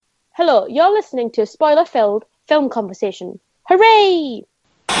Hello, you're listening to a spoiler-filled film conversation. Hooray!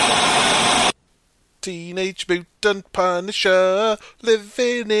 Teenage Mutant Punisher,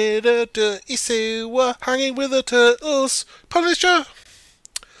 living in a dirty sewer, hanging with the turtles. Punisher!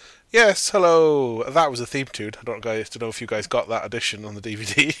 Yes, hello. That was a theme tune. I don't know if you guys got that edition on the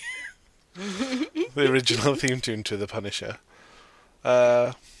DVD. The original theme tune to The Punisher.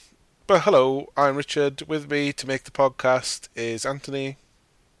 But hello, I'm Richard. With me to make the podcast is Anthony.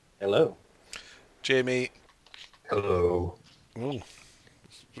 Hello. Jamie. Hello. Ooh.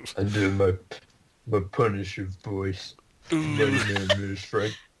 I do my Punisher voice. My name is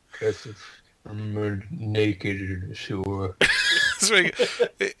Frank Castle. I'm naked in a sewer.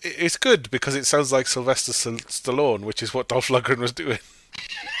 It's good because it sounds like Sylvester Stallone, which is what Dolph Lundgren was doing.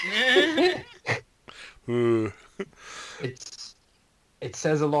 It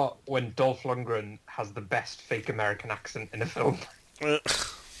says a lot when Dolph Lundgren has the best fake American accent in a film.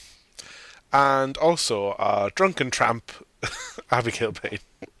 And also our drunken tramp, Abigail Payne.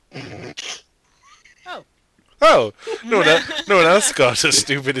 Oh, no one else got a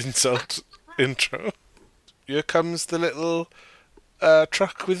stupid insult intro. Here comes the little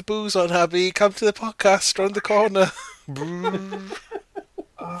truck with booze on, Abby. Come to the podcast round the corner.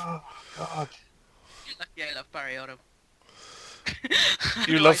 Oh, God. Yeah, I love Barry Odom.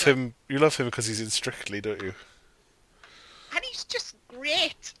 You love him because he's in Strictly, don't you? And he's just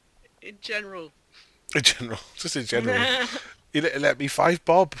great in general. Just in general. He let me $5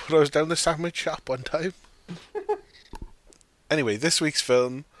 bob when I was down the sandwich shop one time. Anyway, this week's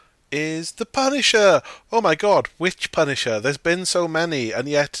film is The Punisher. Oh my god, which Punisher? There's been so many, and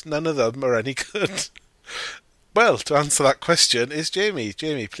yet none of them are any good. Well, to answer that question is Jamie.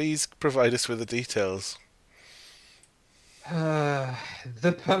 Jamie, please provide us with the details. The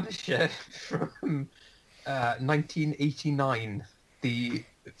Punisher from 1989. The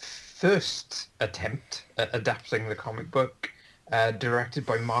first attempt at adapting the comic book, directed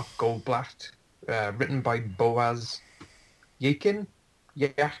by Mark Goldblatt, written by Boaz Yakin,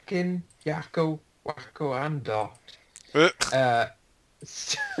 Wacko, and Dot.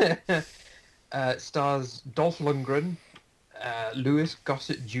 Stars Dolph Lundgren, Louis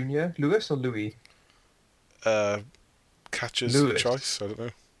Gossett Jr. Louis or Louis? Catcher's Lewis. choice, I don't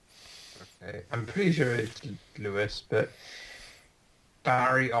know. Okay. I'm pretty sure it's Louis, but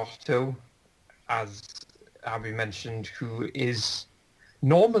Barry Otto, as Abby mentioned, who is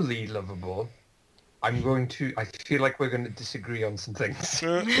normally lovable. I feel like we're going to disagree on some things.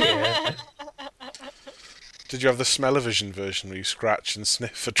 Yeah. Did you have the smell-o-vision version where you scratch and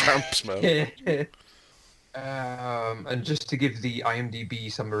sniff for tramp smell? And just to give the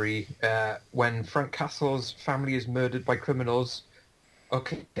IMDb summary, when Frank Castle's family is murdered by criminals,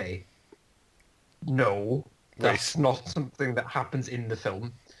 okay, no, that's not something that happens in the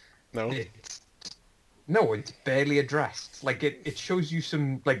film. No? It's barely addressed. Like, it shows you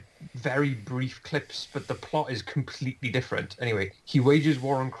some, like, very brief clips, but the plot is completely different. Anyway, he wages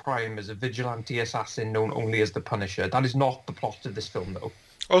war on crime as a vigilante assassin known only as the Punisher. That is not the plot of this film, though.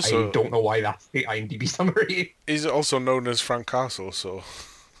 Also, I don't know why that's the IMDb summary. He's also known as Frank Castle, so...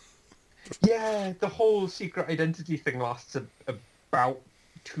 Yeah, the whole secret identity thing lasts about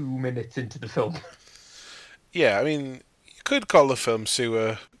 2 minutes into the film. Yeah, I mean, you could call the film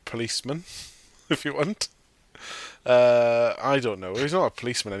Sewer Policeman, if you want. I don't know. He's not a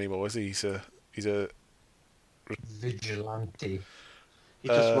policeman anymore, is he? He's a vigilante. He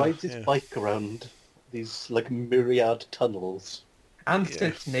just rides his bike around these, like, myriad tunnels. And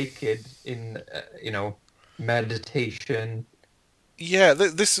sits naked in, meditation. Yeah,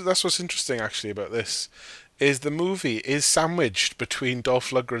 that's what's interesting, actually, about this, is the movie is sandwiched between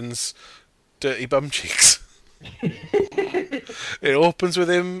Dolph Lundgren's dirty bum cheeks. It opens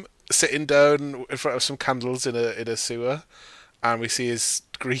with him sitting down in front of some candles in a sewer, and we see his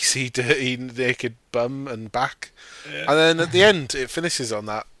greasy, dirty, naked bum and back. Yeah. And then at the end, it finishes on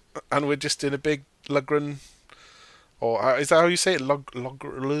that, and we're just in a big Lundgren... Or is that how you say it? Lundgren.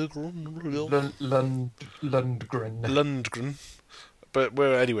 But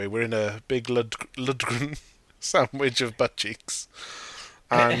we're in a big Lundgren sandwich of butt cheeks.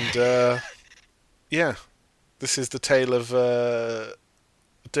 And, yeah. This is the tale of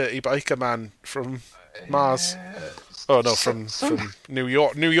dirty biker man from Mars. Oh, no, from New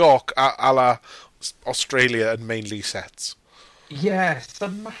York, a la Australia and mainly sets. Yeah,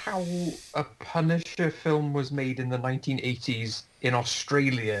 somehow a Punisher film was made in the 1980s in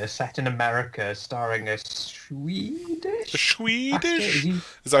Australia, set in America, starring a Swedish?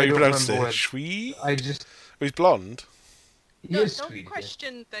 Is that how you pronounce it? Swede? He's blonde. Don't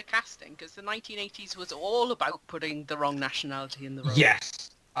question the casting, because the 1980s was all about putting the wrong nationality in the role.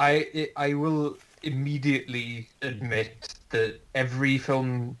 Yes, I will immediately admit that every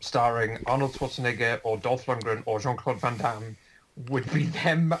film starring Arnold Schwarzenegger or Dolph Lundgren or Jean-Claude Van Damme would be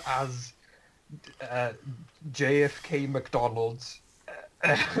them as JFK McDonald's,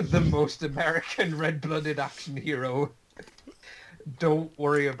 the most American red-blooded action hero. Don't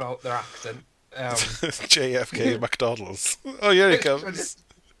worry about their accent. JFK McDonald's. Oh, here he comes.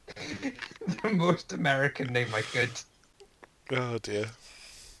 The most American name I could. Oh dear.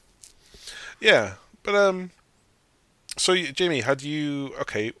 Yeah, but so Jamie,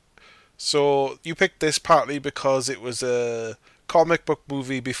 okay? So you picked this partly because it was a comic book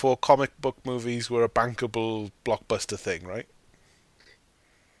movie before comic book movies were a bankable blockbuster thing, right?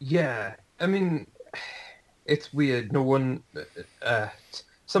 Yeah, I mean, it's weird. No one,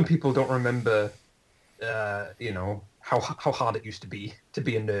 some people don't remember, how hard it used to be a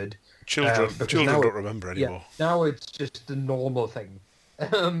nerd. Children now don't remember anymore. Yeah, now it's just a normal thing.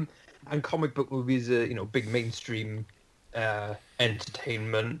 And comic book movies are, big mainstream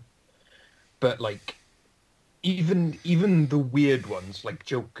entertainment. But like, even the weird ones like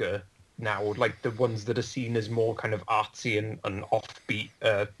Joker now, like the ones that are seen as more kind of artsy and offbeat,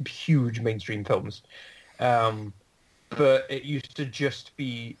 huge mainstream films. But it used to just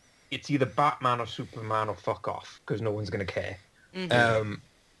be, it's either Batman or Superman or fuck off, because no one's going to care. Mm-hmm.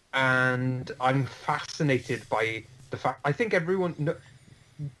 And I'm fascinated by the fact, I think everyone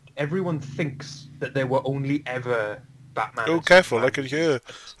thinks that there were only ever Batman. Oh, careful! Superman.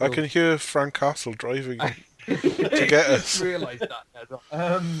 I can hear Frank Castle driving to get us. I just realised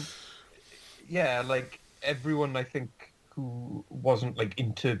that. Yeah, like everyone I think who wasn't like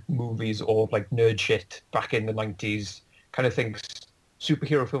into movies or like nerd shit back in the 90s kind of thinks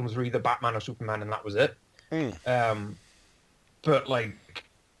superhero films were either Batman or Superman, and that was it. But like,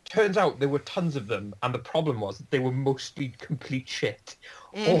 turns out there were tons of them, and the problem was that they were mostly complete shit,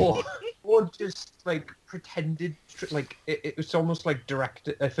 or just like pretended, like it was almost like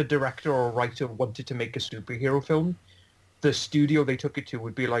if a director or a writer wanted to make a superhero film, the studio they took it to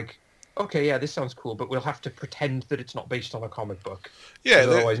would be like, okay, yeah, this sounds cool, but we'll have to pretend that it's not based on a comic book. Yeah,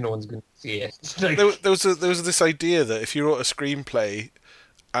 otherwise no one's going to see it. Like, there was this idea that if you wrote a screenplay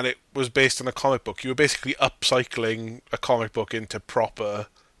and it was based on a comic book, you were basically upcycling a comic book into proper,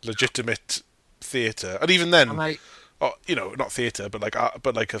 legitimate theatre. And even then, not theatre,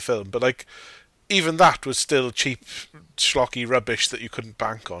 but like a film. But like, even that was still cheap, schlocky rubbish that you couldn't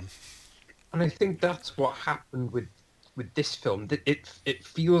bank on. And I think that's what happened with this film. It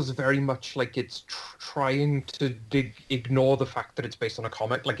feels very much like it's trying to ignore the fact that it's based on a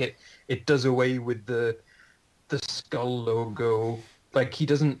comic. Like it does away with the skull logo. Like he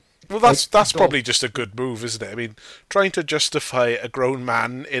doesn't. Well, that's probably just a good move, isn't it? I mean, trying to justify a grown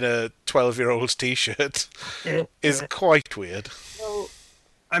man in a 12-year-old's t-shirt is quite weird. Well,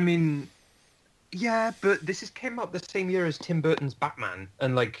 I mean, yeah, but this came out the same year as Tim Burton's Batman,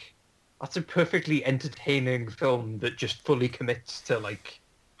 and like, that's a perfectly entertaining film that just fully commits to like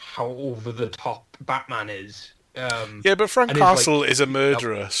how over the top Batman is. Yeah, but Frank Castle is a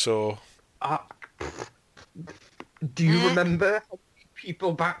murderer, so. Do you remember how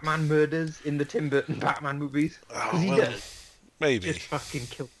people Batman murders in the Tim Burton Batman movies? Oh, he does. Maybe. Just fucking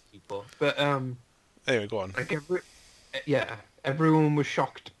kill people. But anyway, go on. Like everyone was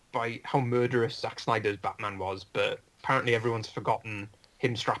shocked by how murderous Zack Snyder's Batman was, but apparently everyone's forgotten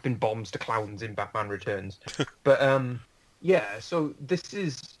him strapping bombs to clowns in Batman Returns. But yeah, so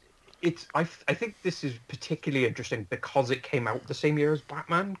I think this is particularly interesting because it came out the same year as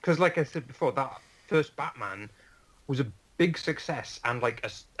Batman. Because like I said before, that first Batman was a big success and like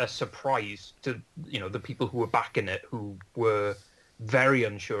a surprise to the people who were backing it, who were very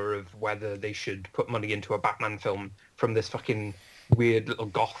unsure of whether they should put money into a Batman film from this fucking weird little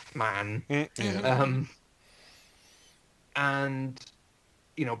goth man. Yeah. And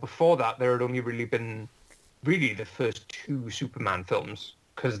before that there had only really been the first two Superman films,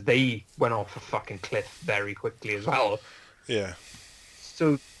 because they went off a fucking cliff very quickly as well. Yeah.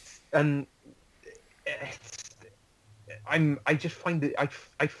 So, and I just find it.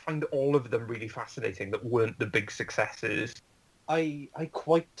 I find all of them really fascinating that weren't the big successes. I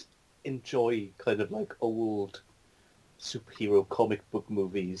quite enjoy kind of like old superhero comic book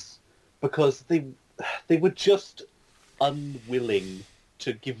movies because they were just unwilling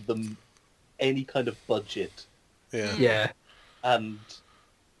to give them any kind of budget. Yeah. Yeah. And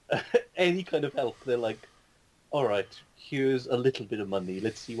any kind of help. They're like, all right, here's a little bit of money.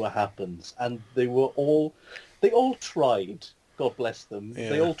 Let's see what happens. And they all tried. God bless them. Yeah.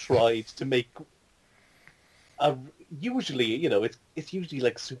 They all tried to make. Usually, it's usually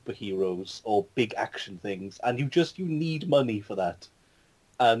like superheroes or big action things, and you need money for that.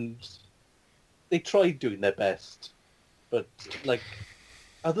 and they tried doing their best, but like,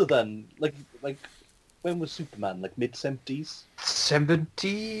 other than like when was Superman? Like mid-70s?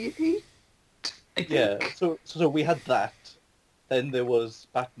 78, I think. Yeah. So we had that. Then there was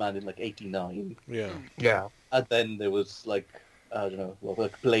Batman in like '89, Yeah. Yeah. and then there was like I don't know,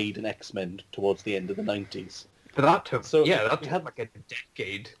 like Blade and X-Men towards the end of the '90s. But that took, So that we took had- like a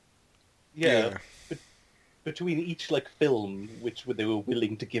decade. Yeah. Between each like film, which they were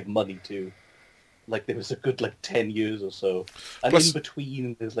willing to give money to, like there was a good like 10 years or so, and Plus- in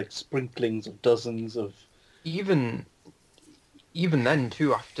between there's like sprinklings of dozens of. Even then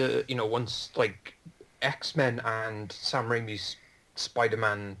too, after, once like X-Men and Sam Raimi's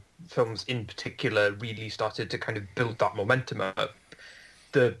Spider-Man films in particular really started to kind of build that momentum up,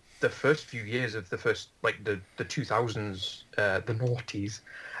 the first few years of the first, like the 2000s, the noughties,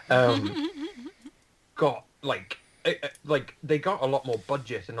 got like they got a lot more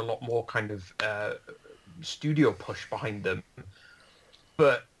budget and a lot more kind of studio push behind them,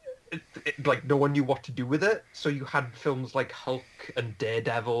 but like no one knew what to do with it. So you had films like Hulk and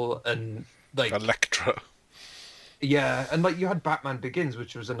Daredevil and like Elektra. yeah, and like you had Batman Begins,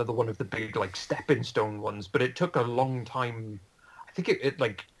 which was another one of the big like stepping stone ones, but it took a long time. I think it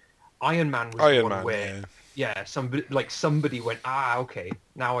like Iron Man was the Iron one Man, where yeah. somebody went, okay,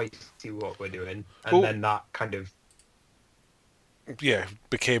 now I see what we're doing, and Well- then that kind of Yeah,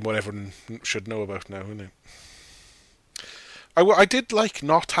 became what everyone should know about now, isn't it? I did like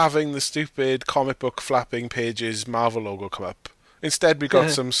not having the stupid comic book flapping pages Marvel logo come up. Instead, we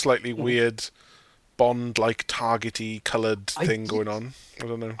got some slightly weird Bond-like targety coloured I thing did- going on. I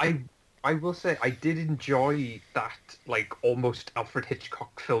don't know. I will say I did enjoy that like almost Alfred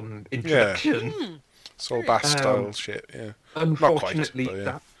Hitchcock film introduction. Saul Bass style shit, yeah. Unfortunately, but yeah.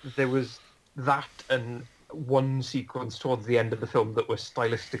 that there was that and one sequence towards the end of the film that was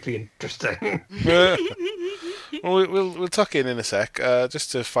stylistically interesting. Well, we'll tuck in a sec,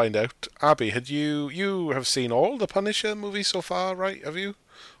 just to find out. Abby, you have seen all the Punisher movies so far, right? Have you?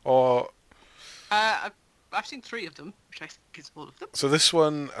 Or I've seen 3 of them, which I think is all of them. so this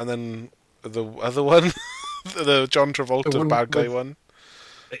one, and then the other one, the John Travolta The one bad guy with- one.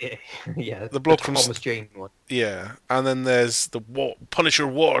 Yeah, The bloke from Thomas Jane one. Yeah, and then there's the Punisher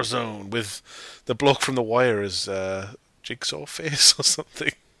Warzone with the bloke from The Wire as Jigsaw Face or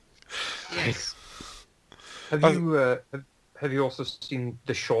something. Yes. Have you also seen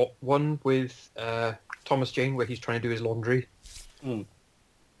the short one with Thomas Jane where he's trying to do his laundry? Oh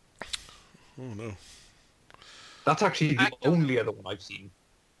no. That's actually I the don't only other one I've seen.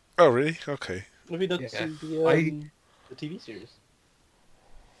 Oh really? Okay. Have you not Yeah. seen the TV series?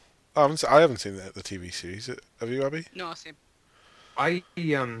 I haven't seen the TV series. Have you, Abby? No, same. I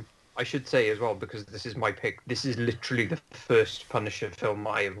should say as well, because this is my pick. This is literally the first Punisher film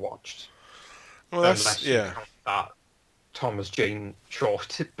I have watched. Well, that's Unless you yeah. count that Thomas Jane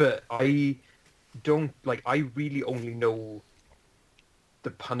short. But I don't like. I really only know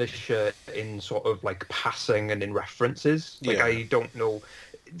the Punisher in sort of like passing and in references. Like Yeah. I don't know.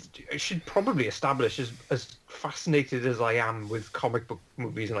 I should probably establish as fascinated as I am with comic book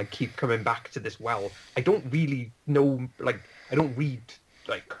movies, and I keep coming back to this well. I don't really know. Like I don't read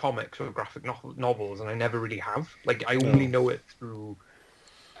like comics or graphic novels, and I never really have. Like I only know it through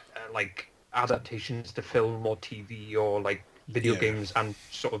like adaptations to film or TV or like video Yeah. games and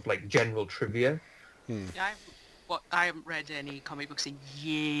sort of like general trivia. Yeah, I haven't read any comic books in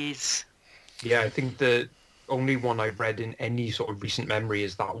years. Yeah, I think the only one I've read in any sort of recent memory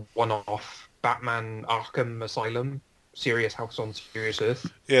is that one-off Batman Arkham Asylum, Serious House on Serious Earth.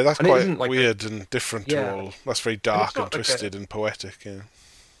 Yeah, that's And it quite isn't like weird and different to Yeah. all. That's very dark and not like twisted and poetic. Yeah.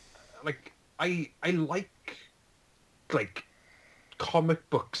 Like I like comic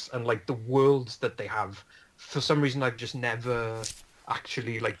books and like the worlds that they have. For some reason, I've just never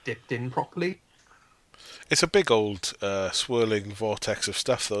actually like dipped in properly. It's a big old swirling vortex of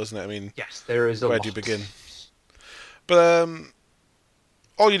stuff, though, isn't it? I mean, Yes, there is a Where lot. do you begin? But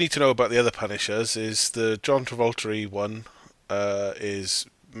all you need to know about the other Punishers is the John Travolta one is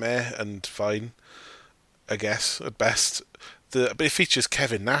meh and fine, I guess, at best. But it features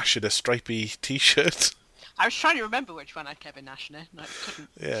Kevin Nash in a stripy T-shirt. I was trying to remember which one had Kevin Nash in it, and I couldn't.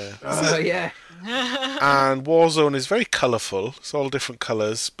 Yeah. Yeah. And Warzone is very colourful. It's all different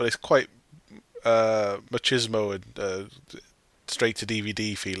colours, but it's quite machismo and straight to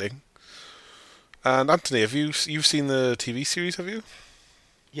DVD feeling. And Anthony, you've seen the TV series? Have you?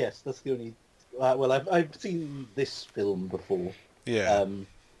 Yes, that's the only. Well, I've seen this film before. Yeah.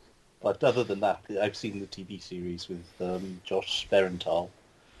 But other than that, I've seen the TV series with Josh Berenthal.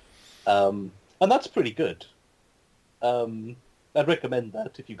 And that's pretty good. I'd recommend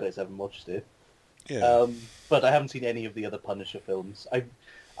that if you guys haven't watched it. Yeah. But I haven't seen any of the other Punisher films.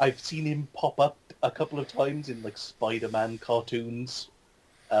 I've seen him pop up a couple of times in like Spider-Man cartoons.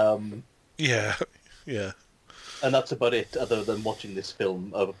 Yeah. Yeah. And that's about it, other than watching this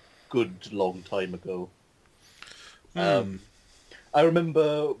film a good long time ago. I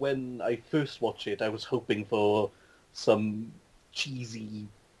remember when I first watched it, I was hoping for some cheesy,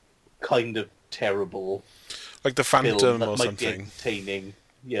 kind of terrible Like the film Phantom that or might be something. entertaining.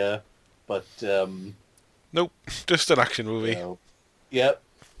 Yeah, but Nope. Just an action movie. no. Yep.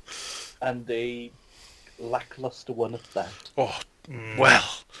 And a lackluster one at that. Oh, well,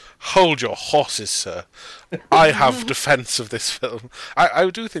 hold your horses, sir. I have defence of this film. I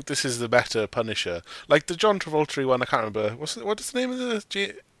do think this is the better Punisher. Like the John Travolta one, I can't remember. What is the name of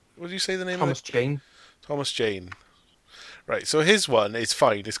the... What did you say the name Thomas of it? Jane. Thomas Jane. Right, so his one is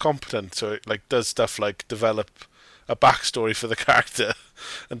fine. It's competent, so it like does stuff like develop a backstory for the character.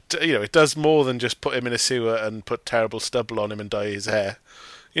 And, you know, it does more than just put him in a sewer and put terrible stubble on him and dye his hair.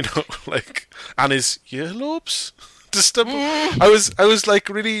 You know, like... And his earlobes? The stubble. I was like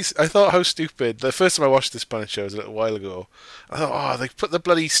really... I thought how stupid. The first time I watched this Punisher was a little while ago. I thought, they put the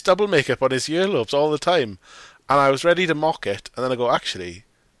bloody stubble makeup on his earlobes all the time. And I was ready to mock it. And then I go, actually,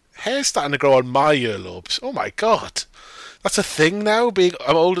 hair's starting to grow on my earlobes. Oh my god. That's a thing now,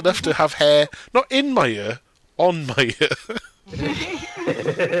 I'm old enough to have hair, not in my ear, on my ear.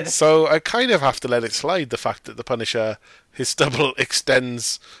 So I kind of have to let it slide, the fact that the Punisher, his stubble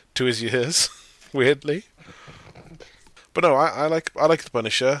extends to his ears, weirdly. But no, I like the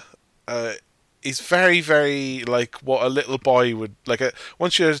Punisher. He's very, very like what a little boy would like.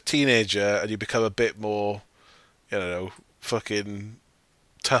 Once you're a teenager and you become a bit more, you know, fucking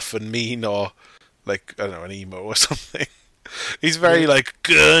tough and mean, or like I don't know, an emo or something. He's very like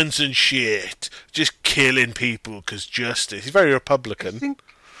guns and shit, just killing people because justice. He's very Republican. I think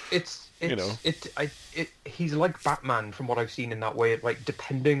it's you know. He's like Batman from what I've seen in that way. Like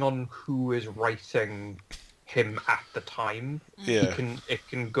depending on who is writing him at the time, Yeah. it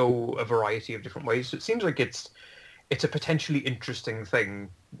can go a variety of different ways. So it seems like it's a potentially interesting thing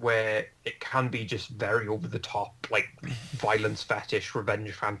where it can be just very over the top, like violence fetish,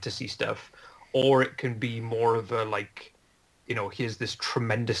 revenge fantasy stuff, or it can be more of a like, you know, here's this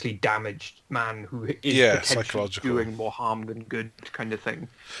tremendously damaged man who is potentially psychological. doing more harm than good kind of thing.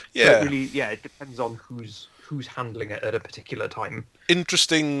 Yeah. So it really, it depends on who's handling it at a particular time.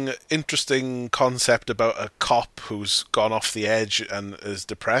 Interesting concept about a cop who's gone off the edge and is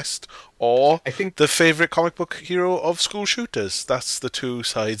depressed, or I think the favourite comic book hero of school shooters. That's the two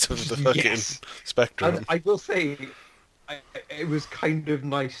sides of the fucking Yes. spectrum. And I will say, it was kind of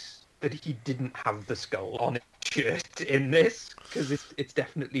nice that he didn't have the skull on his shirt in this, because it's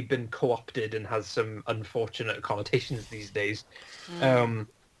definitely been co-opted and has some unfortunate connotations these days.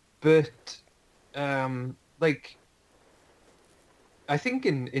 Like, I think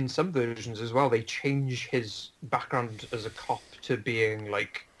in some versions as well, they change his background as a cop to being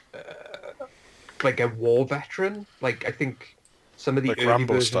like a war veteran. Like, I think some of the Like early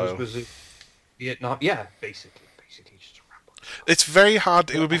Rambo versions style. was a Vietnam. Yeah, basically just a Rambo. It's very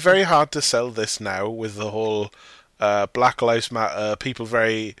hard. It would be very hard to sell this now with the whole Black Lives Matter. People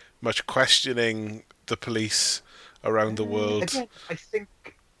very much questioning the police around the world. Again, I think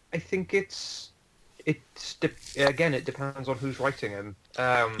again, it depends on who's writing him.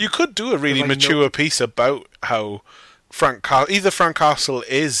 You could do a really 'cause I mature know- piece about how either Frank Castle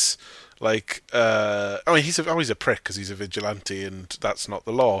is like, I mean, he's a prick because he's a vigilante and that's not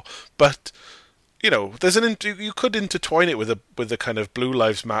the law. But you know, you could intertwine it with the kind of Blue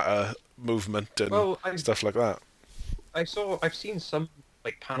Lives Matter movement and stuff like that. I've seen some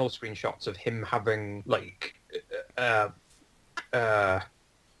like panel screenshots of him having like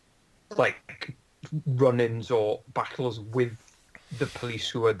run-ins or battles with the police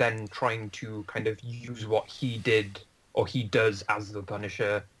who are then trying to kind of use what he did or he does as the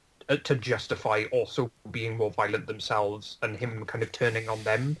Punisher to justify also being more violent themselves, and him kind of turning on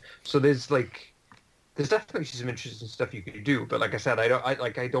them. So there's definitely some interesting stuff you could do, but like I said, I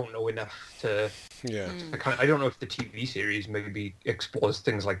don't know enough to. Yeah. I don't know if the TV series maybe explores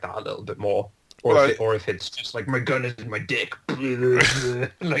things like that a little bit more, Well, or if it's just like my gun is in my dick.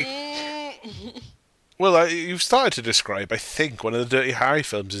 Like, Well, you've started to describe, I think, one of the Dirty Harry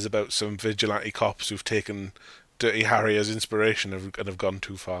films is about some vigilante cops who've taken Dirty Harry as inspiration and have gone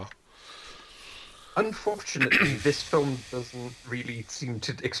too far. unfortunately, this film doesn't really seem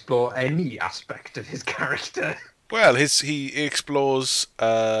to explore any aspect of his character. Well, he explores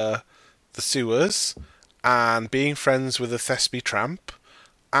the sewers and being friends with a Thespy tramp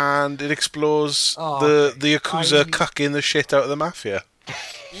and it explores Oh, the okay. Yakuza cucking the shit out of the mafia.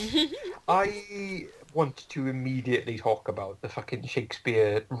 I want to immediately talk about the fucking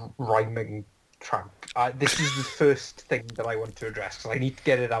Shakespeare rhyming tramp. This is the first thing that I want to address because I need to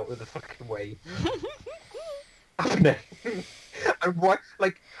get it out of the fucking way. And why?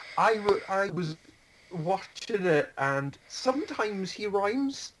 Like, I was watching it, and sometimes he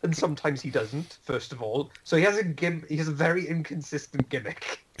rhymes, and sometimes he doesn't. First of all, so he has a very inconsistent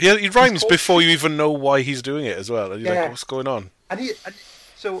gimmick. Yeah, he rhymes before you even know why he's doing it as well. And you're like, what's going on?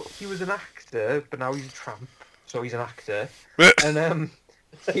 So he was an actor, but now he's a tramp. So he's an actor, and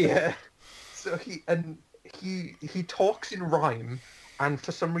yeah. So he talks in rhyme, and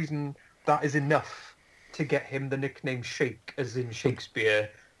for some reason that is enough to get him the nickname Shake, as in Shakespeare.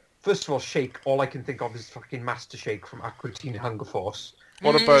 First of all, Shake. All I can think of is fucking Master Shake from Aqua Teen Hunger Force.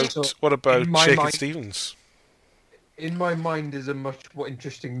 What about in my Shakin' mind- Stevens? In my mind, is a much more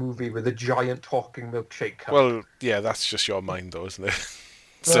interesting movie with a giant talking milkshake cup. Well, yeah, that's just your mind, though, isn't it?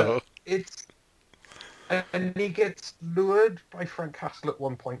 So it's and he gets lured by Frank Castle at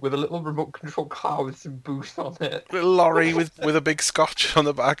one point with a little remote control car with some booze on it. little lorry with a big scotch on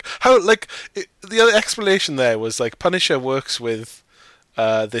the back. The other explanation there was like Punisher works with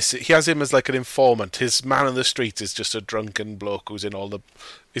this. He has him as like an informant. His man on the street is just a drunken bloke who's in all the.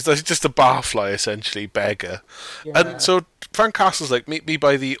 He's like just a barfly essentially, beggar. Yeah. And so Frank Castle's like, meet me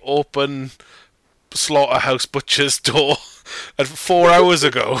by the open slaughterhouse butcher's door at 4 hours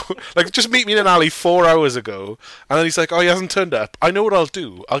ago. Like, just meet me in an alley 4 hours ago. And then he's like, oh, he hasn't turned up. I know what I'll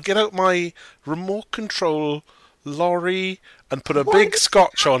do. I'll get out my remote control lorry and put a big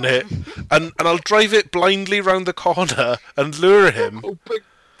scotch on it, and I'll drive it blindly round the corner and lure him. Oh,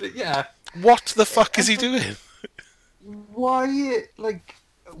 but yeah. What the fuck is he doing? Why? Like,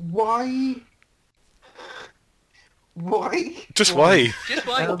 why? Why? Just why? Just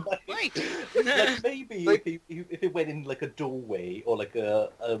why? Like, Wait. like maybe if it went in like a doorway or like a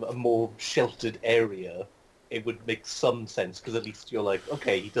more sheltered area, it would make some sense because at least you're like,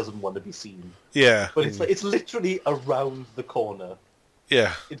 okay, he doesn't want to be seen. Yeah. But it's literally around the corner,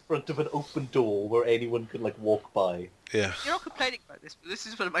 Yeah. in front of an open door where anyone can like walk by. Yeah. You're not complaining about this, but this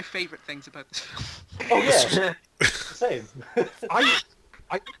is one of my favourite things about this film. Oh yeah, same.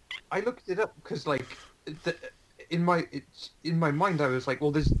 I looked it up because like in my mind I was like,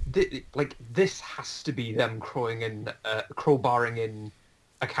 well, this has to be them crowbarring in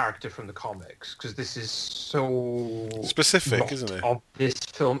a character from the comics because this is so Specific, not isn't it? Of this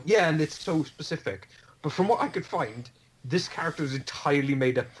film, yeah, and it's so specific. But from what I could find, this character was entirely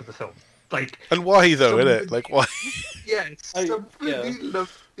made up for the film. Like, And why though, innit? Like, why? yeah, somebody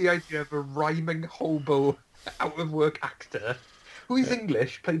loved the idea of a rhyming hobo out of work actor who is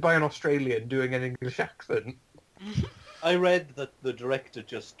English, played by an Australian doing an English accent. I read that the director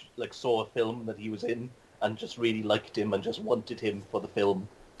just like saw a film that he was in and just really liked him and just wanted him for the film,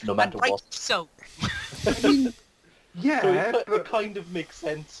 no matter Right, what. so. I mean, yeah, So it but kind of makes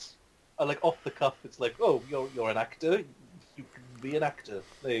sense. Like off the cuff, it's like, oh, you're an actor. You can be an actor.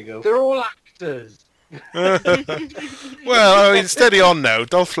 There you go. they're all actors. Well, I mean, steady on now.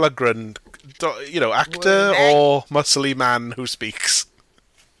 Dolph Lundgren, actor or muscly man who speaks.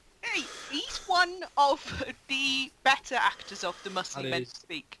 Hey, he's one of the better actors of the muscly That men is-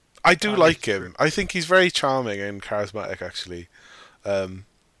 speak. I do That like is him. true. I think he's very charming and charismatic, actually.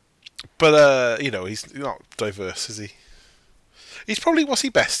 But he's not diverse, is he? He's probably, what's he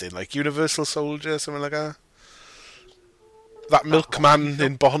best in? Like Universal Soldier, something like that? That milkman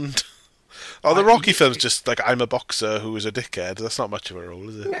in Bond? Oh, the Rocky film's just like, I'm a boxer who is a dickhead. That's not much of a role,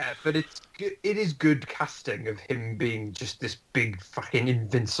 is it? Yeah, but it is good casting of him being just this big fucking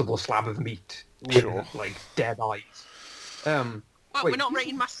invincible slab of meat with Sure. like dead eyes. Well, Wait. we're not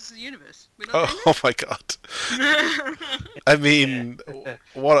rating Masters of the Universe. We're not Oh, oh my god. I mean,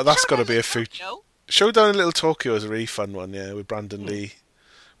 that's got to be a food. No. Showdown in Little Tokyo is a really fun one, yeah, with Brandon Lee.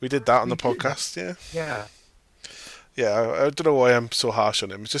 We did that on the podcast, yeah. Yeah. Yeah, I don't know why I'm so harsh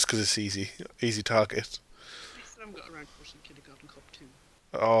on him. It's just because it's easy target. I still haven't got around to watching Kindergarten Cop 2.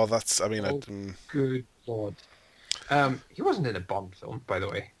 Oh, that's, I mean, Oh. Good lord. He wasn't in a Bond film, by the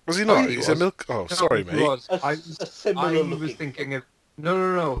way. was he not? Oh, he He's a was. milk. Oh, No, sorry, he mate. was. A, I a similar I looking. was thinking of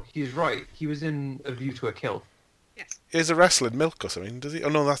no. He's right. He was in A View to a Kill. Yes. He's a wrestler in Milk or something, does he? Oh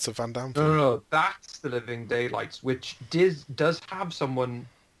no, that's a Van Damme film. No. That's The Living Daylights, which does have someone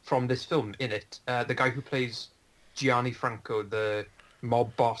from this film in it. The guy who plays Gianni Franco, the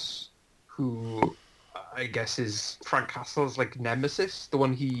mob boss, who I guess is Frank Castle's like nemesis, the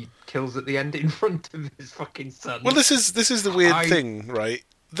one he kills at the end in front of his fucking son. Well, this is the weird I- thing, right?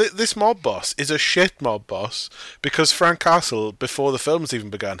 this mob boss is a shit mob boss because Frank Castle, before the films even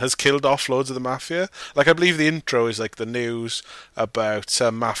began, has killed off loads of the mafia. Like, I believe the intro is like the news about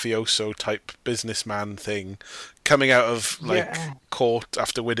some mafioso type businessman thing coming out of court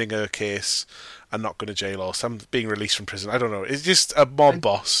after winning a case and not going to jail or some being released from prison. I don't know. It's just a mob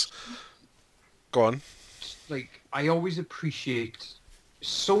boss. Go on. Like, I always appreciate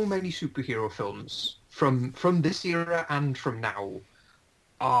so many superhero films from this era and from now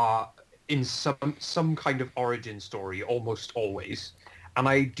are in some kind of origin story almost always. And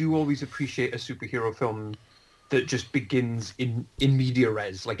I do always appreciate a superhero film that just begins in media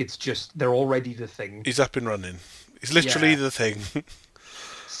res. Like, it's just, they're already the thing. He's up and running. He's literally the thing.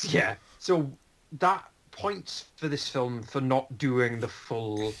 Yeah. So that points for this film for not doing the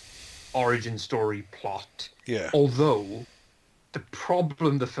full origin story plot. Yeah. Although the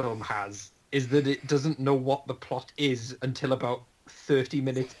problem the film has is that it doesn't know what the plot is until about 30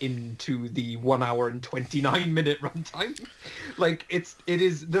 minutes into the 1 hour and 29 minute runtime. Like, it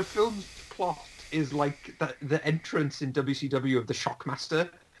is the film's plot is like the entrance in WCW of the Shockmaster,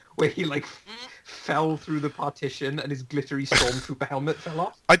 where he fell through the partition and his glittery stormtrooper helmet fell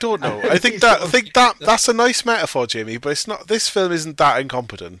off. I don't know. I think that's a nice metaphor, Jamie, but it's not. This film isn't that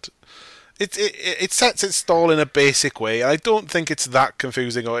incompetent. It sets its stall in a basic way, and I don't think it's that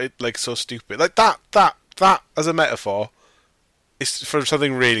confusing or so stupid. Like that as a metaphor is for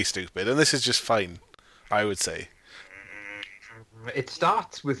something really stupid, and this is just fine, I would say. It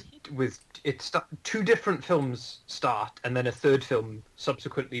starts with two different films start, and then a third film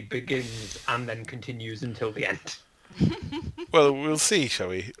subsequently begins and then continues until the end. Well, we'll see, shall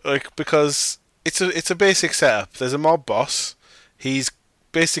we? Because it's a basic setup. There's a mob boss. He's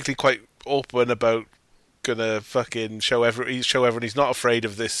basically quite open about gonna fucking show everyone he's not afraid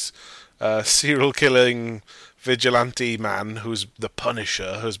of this serial killing vigilante man who's the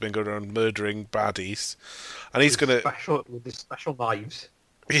Punisher, who's been going around murdering baddies, and he's with his special knives.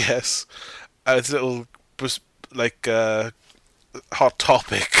 Yes, it's little Hot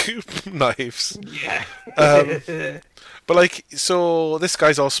Topic knives. Yeah. But so this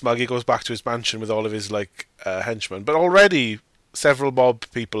guy's all smug. He goes back to his mansion with all of his henchmen, but already several mob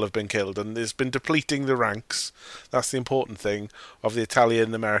people have been killed, and it's been depleting the ranks. That's the important thing of the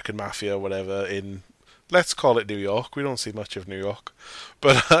Italian-American mafia, or whatever, in, let's call it New York. We don't see much of New York.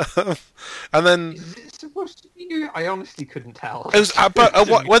 But, and then... Is it supposed to be New York? I honestly couldn't tell. It was,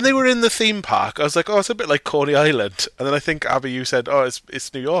 when they were in the theme park, I was like, oh, it's a bit like Coney Island. And then I think, Abby, you said, oh,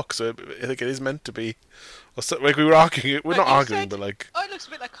 it's New York, so I think it is meant to be. Or so, we were arguing, we're not arguing, but oh, it looks a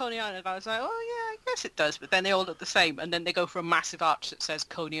bit like Coney Island. I was like, oh yeah, I guess it does. But then they all look the same, and then they go for a massive arch that says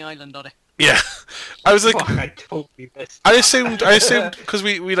Coney Island on it. Yeah, I was like, I totally missed. I assumed because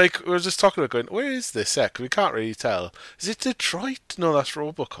we were just talking about going, where is this set? We can't really tell. Is it Detroit? No, that's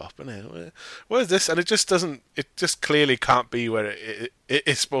RoboCop, isn't it? Where is this? And it just doesn't. It just clearly can't be where it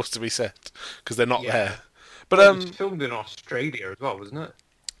is supposed to be set because they're not there. But it was filmed in Australia as well, wasn't it?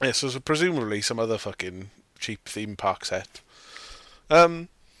 Yeah, so presumably some other fucking cheap theme park set. But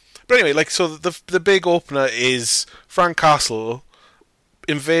anyway, so the big opener is Frank Castle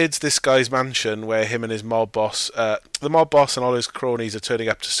invades this guy's mansion where him and his mob boss, the mob boss and all his cronies are turning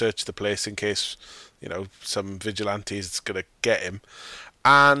up to search the place in case, some vigilante's going to get him.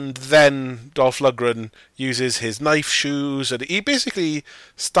 And then Dolph Lundgren uses his knife shoes, and he basically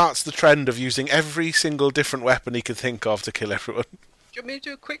starts the trend of using every single different weapon he can think of to kill everyone. Do you want me to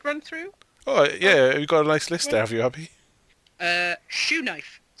do a quick run through? Oh, yeah, you've got a nice list there, have you, Abby? Shoe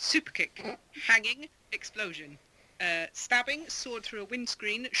knife, super kick, hanging, explosion, stabbing, sword through a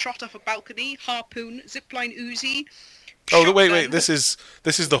windscreen, shot off a balcony, harpoon, zipline Uzi. Oh, shotgun. wait, this is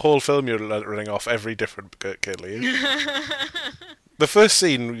the whole film you're running off every different kill, The first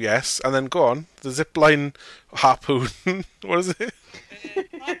scene, yes, and then go on. The zipline harpoon. What is it?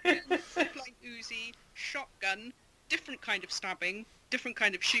 Harpoon, zipline Uzi, shotgun, different kind of stabbing, different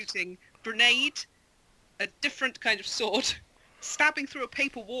kind of shooting, grenade, a different kind of sword, stabbing through a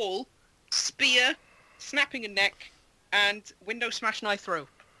paper wall, spear, snapping a neck, and window smash knife throw.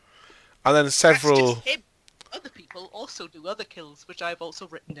 And then several... That's just him. Other people also do other kills, which I've also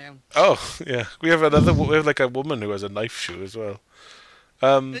written down. Oh, yeah. We have a woman who has a knife shoe as well.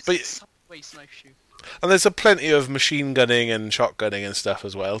 There's a sideways knife shoe. And there's plenty of machine gunning and shotgunning and stuff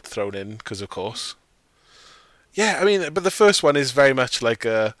as well thrown in, because of course. Yeah, I mean, but the first one is very much like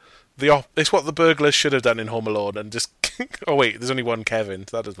it's what the burglars should have done in Home Alone, and just oh wait, there's only one Kevin,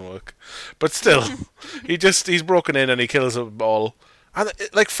 so that doesn't work. But still, he's broken in and he kills them all. And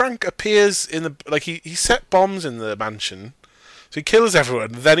Frank appears in the he set bombs in the mansion, so he kills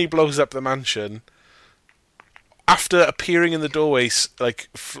everyone. Then he blows up the mansion, after appearing in the doorway, like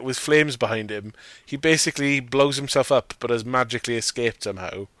with flames behind him, he basically blows himself up, but has magically escaped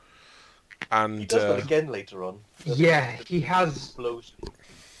somehow. And He does that again later on. Yeah, he has Explosion.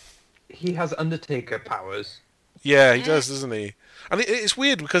 Undertaker powers. yeah, he does, doesn't he? And it's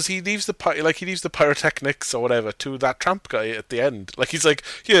weird because he leaves the pyrotechnics or whatever to that tramp guy at the end. Like he's like,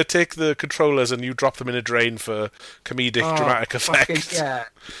 here, take the controllers and you drop them in a drain for comedic, dramatic fucking- effect. Yeah,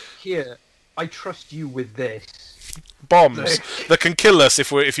 here, I trust you with this. Bombs that can kill us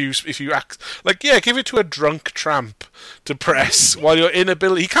if you act like, yeah, give it to a drunk tramp to press while you're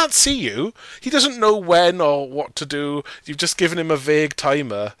inability. He can't see you. He doesn't know when or what to do. You've just given him a vague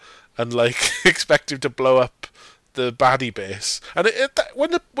timer and like expect him to blow up the baddie base. And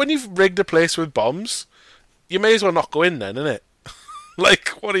when you've rigged a place with bombs, you may as well not go in then, innit? Like,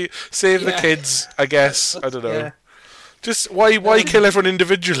 what do you save the kids? I guess I don't know. Yeah. Just why kill everyone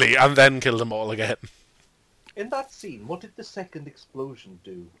individually and then kill them all again? In that scene, what did the second explosion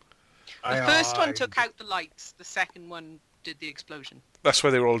do? The first one took out the lights. The second one did the explosion. That's why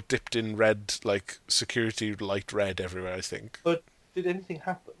they were all dipped in red, like security light red everywhere, I think. But did anything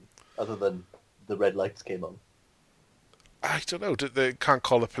happen other than the red lights came on? I don't know. They can't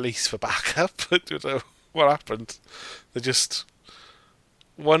call the police for backup. I don't know what happened. They just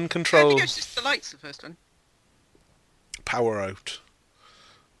one I control think it was just the lights, the first one. power out.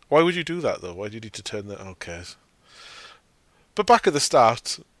 Why would you do that though? Why do you need to turn that? Oh, cares. But back at the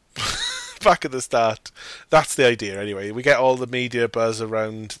start, that's the idea anyway. We get all the media buzz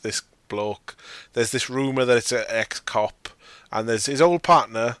around this bloke. There's this rumour that it's an ex-cop, and there's his old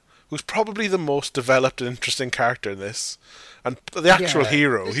partner, who's probably the most developed and interesting character in this. And the actual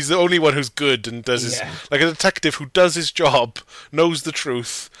hero, he's the only one who's good and does his... Like a detective who does his job, knows the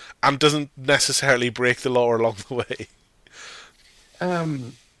truth, and doesn't necessarily break the law along the way.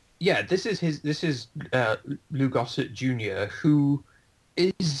 Yeah, this is Lou Gossett Jr., who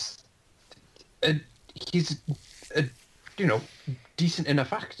is he's a decent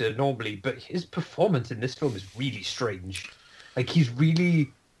enough actor normally, but his performance in this film is really strange. Like, he's really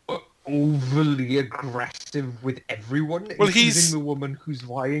overly aggressive with everyone, including the woman who's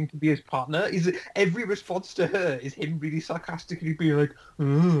vying to be his partner. Every response to her is him really sarcastically being like,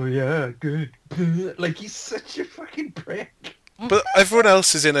 "Oh yeah, good." Like, he's such a fucking prick. But everyone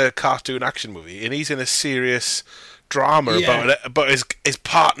else is in a cartoon action movie, and he's in a serious drama about his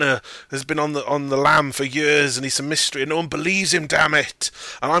partner has been on the lam for years, and he's a mystery, and no one believes him. Damn it!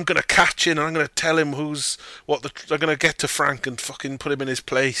 And I'm gonna catch him, and I'm gonna tell him I'm gonna get to Frank and fucking put him in his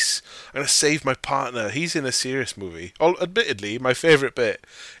place. I'm gonna save my partner. He's in a serious movie. Admittedly, my favourite bit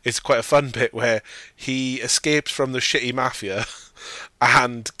is quite a fun bit where he escapes from the shitty mafia,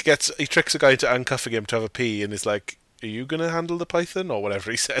 and he tricks a guy into uncuffing him to have a pee, and is like, "Are you going to handle the python?" or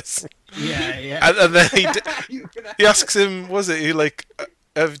whatever he says. Yeah. And then he asks him,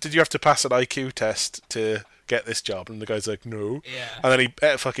 did you have to pass an IQ test to get this job? And the guy's like, no. Yeah. And then he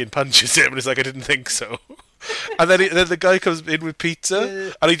fucking punches him and he's like, I didn't think so. And then the guy comes in with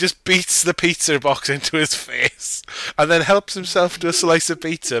pizza and he just beats the pizza box into his face and then helps himself to a slice of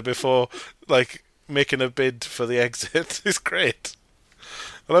pizza before, like, making a bid for the exit. It's great.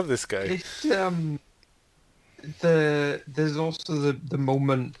 I love this guy. There's also the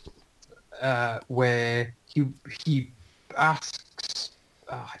moment where he asks,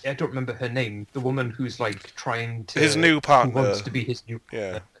 I don't remember her name, the woman who's like trying to his new partner, who wants to be his new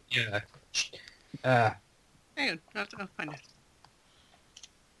partner. Hang on, I'll find it.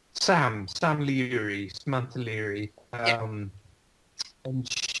 Sam Leary, Samantha Leary, and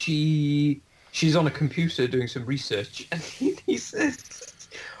she's on a computer doing some research, and he says,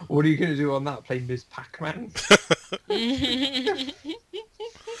 "What are you going to do on that? Play Ms. Pac-Man?"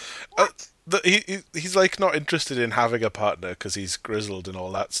 He's like not interested in having a partner because he's grizzled and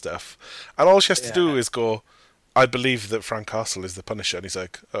all that stuff, and all she has to do is go, "I believe that Frank Castle is the Punisher," and he's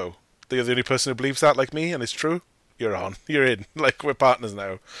like, "Oh, you're the only person who believes that, like me, and it's true. You're in. Like, we're partners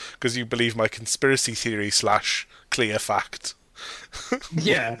now because you believe my conspiracy theory / clear fact."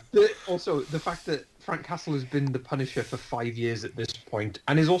 Yeah. Also, the fact that Frank Castle has been the Punisher for 5 years at this point,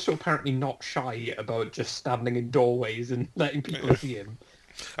 and is also apparently not shy about just standing in doorways and letting people see him.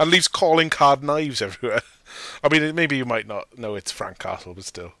 And leaves calling card knives everywhere. I mean, maybe you might not know it's Frank Castle, but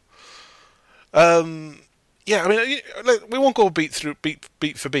still. Yeah, I mean, we won't go beat for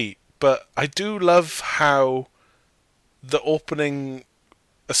beat, but I do love how the opening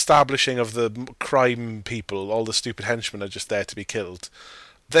establishing of the crime people, all the stupid henchmen are just there to be killed.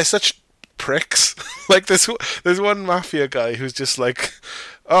 They're such pricks. Like there's one mafia guy who's just like,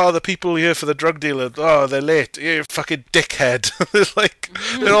 oh, the people here for the drug dealer, oh, they're late. You fucking dickhead.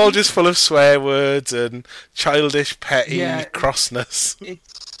 They're all just full of swear words and childish, petty crossness.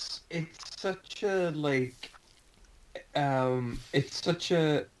 It's such a it's such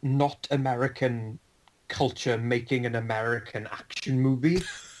a not American culture making an American action movie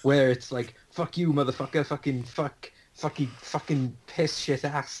where it's like, fuck you, motherfucker, fucking piss shit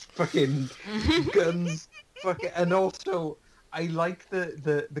ass, fucking guns, and also I like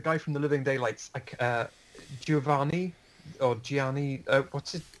the guy from The Living Daylights, like Gianni,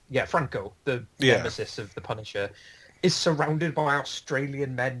 what's it? Yeah, Franco, the nemesis of the Punisher, is surrounded by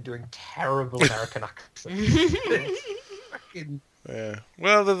Australian men doing terrible American accents. It's fucking... Yeah.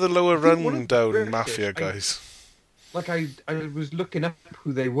 Well, they're the lower run-down mafia guys. I was looking up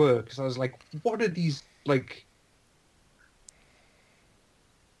who they were, because I was like, what are these, like,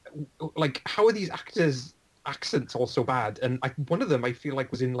 how are these actors' accents all so bad? And one of them, I feel like,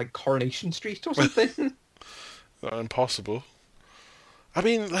 was in, like, Coronation Street or something. Not impossible. I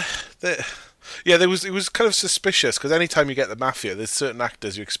mean, it was kind of suspicious, because anytime you get the mafia, there's certain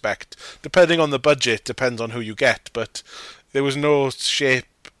actors you expect. Depending on the budget, depends on who you get, but there was no sign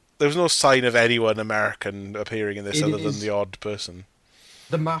of anyone American appearing in this other than the odd person.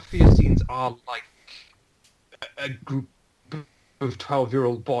 The mafia scenes are like a group of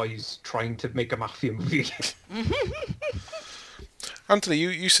 12-year-old boys trying to make a mafia movie. Anthony,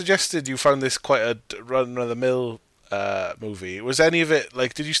 you suggested you found this quite a run-of-the-mill movie. Was any of it,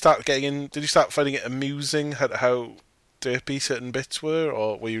 like, did you start finding it amusing how derpy certain bits were,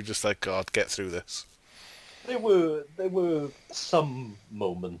 or were you just like, God, get through this? There were some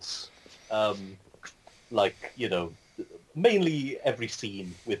moments, like, you know, mainly every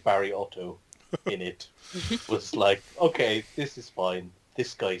scene with Barry Otto in it was like, okay, this is fine.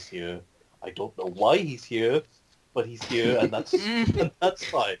 This guy's here. I don't know why he's here, but he's here, and that's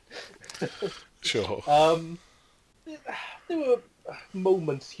fine. Sure. There were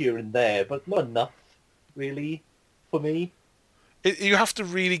moments here and there, but not enough, really, for me. You have to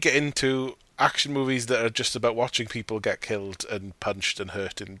really get into action movies that are just about watching people get killed and punched and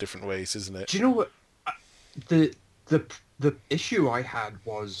hurt in different ways, isn't it? Do you know what? The issue I had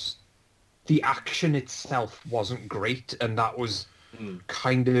was the action itself wasn't great, and that was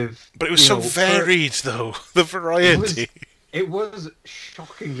kind of... But it was so varied, though. The variety. It was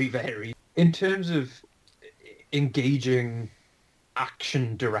shockingly varied. In terms of engaging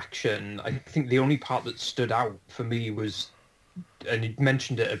action direction, I think the only part that stood out for me was, and you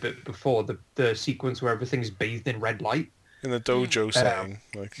mentioned it a bit before, the sequence where everything's bathed in red light. In the dojo setting.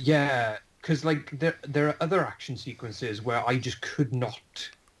 Yeah, because like there are other action sequences where I just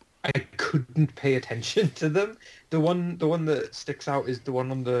couldn't pay attention to them. The one that sticks out is the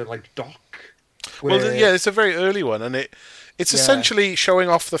one on the like dock. Well, yeah, it's a very early one, and it's essentially showing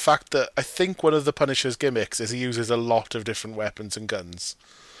off the fact that I think one of the Punisher's gimmicks is he uses a lot of different weapons and guns.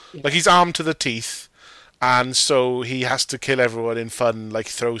 Yeah. Like, he's armed to the teeth, and so he has to kill everyone in fun, like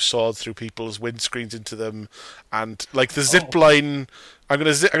throw swords through people's windscreens into them, and like the zip line. I'm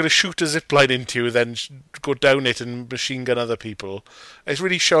gonna shoot a zip line into you, then go down it and machine gun other people. It's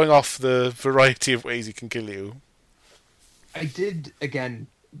really showing off the variety of ways he can kill you. I did, again,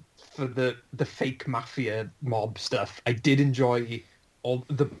 for the fake mafia mob stuff, I did enjoy all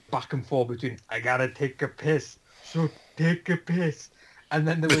the back and forth between, I gotta take a piss, so take a piss. And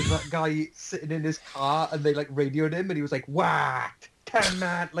then there was that guy sitting in his car, and they like radioed him, and he was like, "What? Damn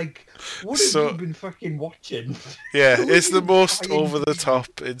that! Like, what have you been fucking watching?" Yeah, it's the most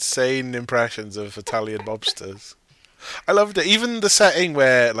over-the-top, insane impressions of Italian mobsters. I loved it. Even the setting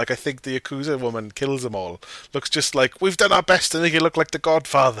where, like, I think the Yakuza woman kills them all looks just like, we've done our best to make it look like The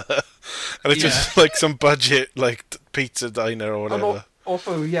Godfather. And it's just like some budget, like, pizza diner or whatever. And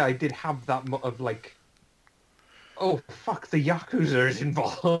also, yeah, I did have that of like, oh fuck, the Yakuza is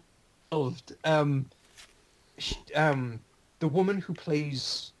involved. The woman who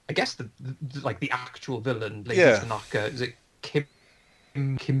plays, I guess the actual villain, Lady Tanaka, is it Kim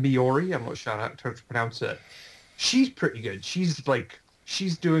Miori? I'm not sure how to pronounce it. She's pretty good.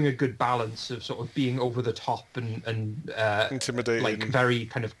 She's doing a good balance of sort of being over the top and intimidating, like very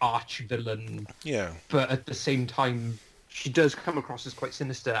kind of arch villain. Yeah. But at the same time, she does come across as quite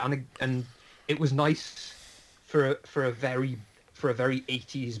sinister, and it was nice for a very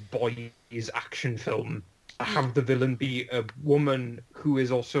 80s boys action film to have the villain be a woman who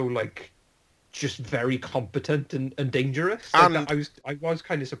is also like just very competent and dangerous. Like, I was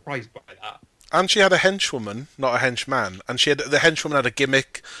kind of surprised by that. And she had a henchwoman, not a henchman. And the henchwoman had a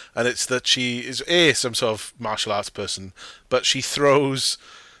gimmick, and it's that she is some sort of martial arts person, but she throws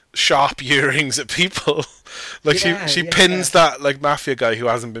sharp earrings at people. Like Yeah, she yeah. pins that like mafia guy who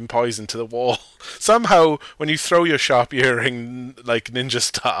hasn't been poisoned to the wall. Somehow, when you throw your sharp earring like Ninja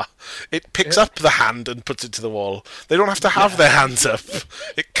Star, it picks up the hand and puts it to the wall. They don't have to have their hands up.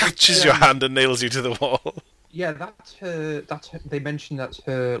 It catches your hand and nails you to the wall. Yeah, that's her. They mentioned that's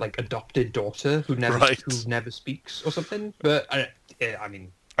her like adopted daughter who never Right. speaks or something. But I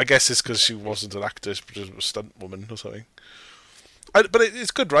mean, I guess it's because she wasn't an actor, she was a stunt woman or something. But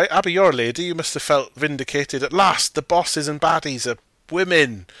it's good, right? Abby, you're a lady. You must have felt vindicated. At last, the bosses and baddies are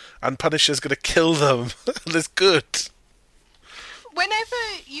women, and Punisher's going to kill them. That's good. Whenever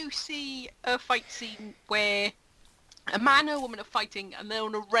you see a fight scene where a man and a woman are fighting and they're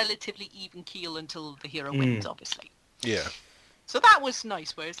on a relatively even keel until the hero wins, obviously. Yeah. So that was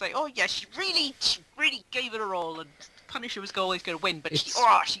nice, where it's like, oh yeah, she really gave it her all, and Punisher was always going to win, but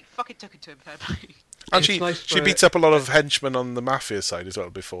she fucking took it to him. Fair play. And It's she nice she for- beats up a lot of henchmen on the mafia side as well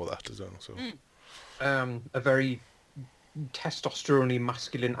before that as well. So a very testosterone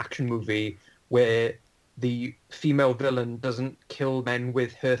masculine action movie where the female villain doesn't kill men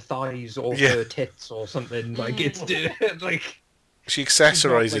with her thighs or Yeah. her tits or something. Like it's like she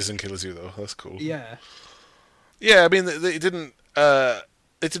accessorizes and kills you though. That's cool. yeah. Yeah, I mean they didn't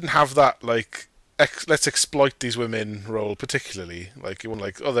have that like let's exploit these women role particularly. Like you want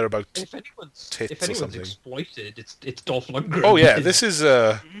like they're about If anyone's tits or something. exploited, it's Dolph Lundgren. Oh yeah, this is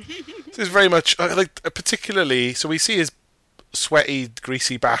very much particularly. So we see his sweaty,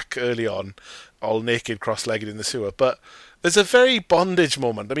 greasy back early on, all naked, cross-legged in the sewer. But there's a very bondage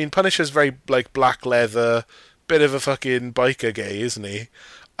moment. I mean, Punisher's very like black leather, bit of a fucking biker gay, isn't he?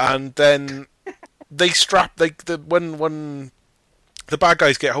 And then they strap when the bad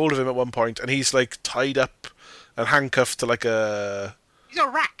guys get hold of him at one point, and he's like tied up and handcuffed to like a. He's on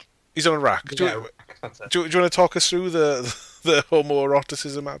a rack. He's on a rack. Do Yeah, you- that's it. Do you want to talk us through the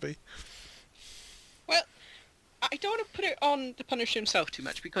homoeroticism, Abby? Well, I don't want to put it on the Punisher himself too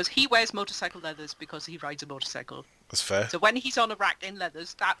much, because he wears motorcycle leathers because he rides a motorcycle. That's fair. So when he's on a rack in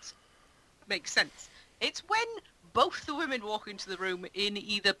leathers, that makes sense. It's when both the women walk into the room in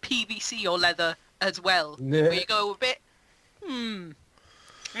either PVC or leather as well, where you go a bit,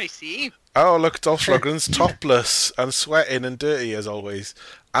 I see. Oh, look, Dolph Lundgren's topless and sweating and dirty as always.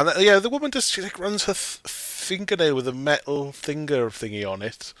 And the woman just she like runs her fingernail with a metal finger thingy on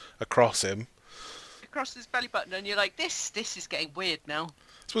it across him. Across his belly button, and you're like, this is getting weird now. I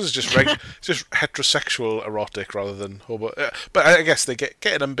suppose it's just it's just heterosexual erotic rather than homo. But I guess they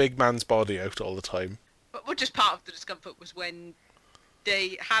getting a big man's body out all the time. But just part of the discomfort was when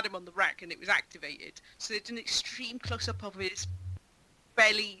they had him on the rack and it was activated. So they did an extreme close-up of his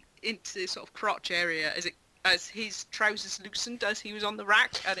belly into the sort of crotch area as his trousers loosened as he was on the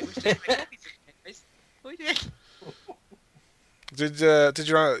rack, and it was just like, oh yeah. Did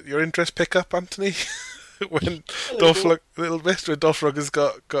your interest pick up, Anthony? When Dolph Lundgren's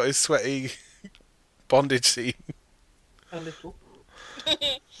got his sweaty bondage scene. A little.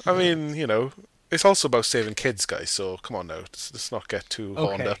 I mean, it's also about saving kids, guys. So come on now, let's not get too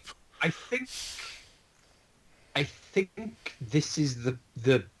horned up. I think this is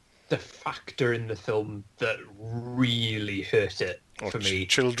the factor in the film that really hurt it for me.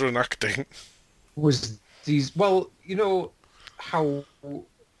 Children acting. Was these how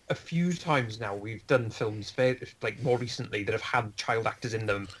a few times now we've done films like more recently that have had child actors in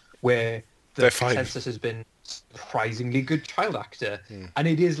them where the They're fine. consensus has been surprisingly good child actor, and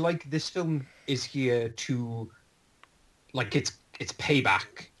it is like this film is here to like it's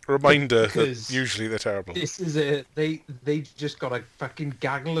payback. Reminder that Because usually they're terrible. This is they just got a fucking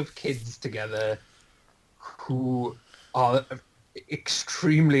gaggle of kids together who are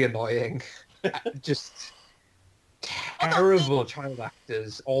extremely annoying, just terrible child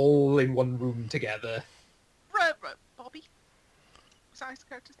actors all in one room together. Bobby? Was that his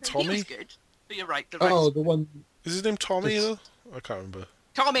character's name? Tommy? He was good. But you're right. Oh, the one Is his name Tommy? This- Though? I can't remember.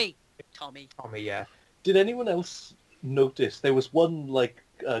 Tommy. Tommy, yeah. Did anyone else notice there was one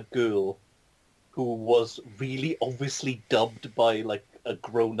girl who was really obviously dubbed by like a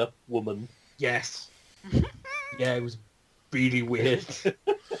grown-up woman? Yes. Yeah, it was really weird.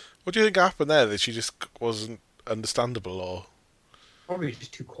 What do you think happened there? That she just wasn't understandable, or Probably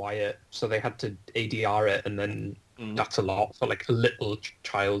just too quiet, so they had to ADR it, and then that's a lot for like a little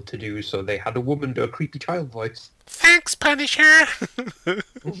child to do. So they had a woman do a creepy child voice. thanks, Punisher.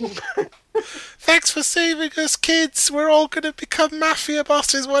 Thanks for saving us, kids. We're all gonna become mafia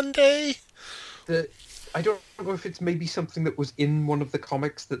bosses one day. I don't know if it's maybe something that was in one of the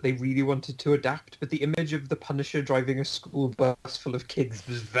comics that they really wanted to adapt, but the image of the Punisher driving a school bus full of kids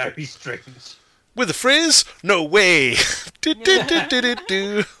was very strange. With a frizz? No way! Do.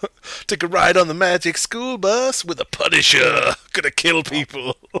 Take a ride on the magic school bus with a Punisher. Gonna kill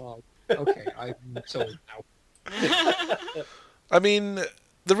people. Oh, okay, I'm sold now. I mean,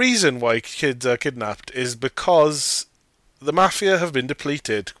 the reason why kids are kidnapped is because the Mafia have been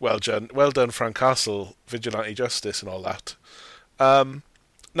depleted. Well done, Frank Castle, vigilante justice and all that.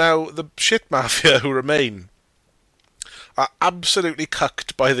 Now, the shit Mafia who remain are absolutely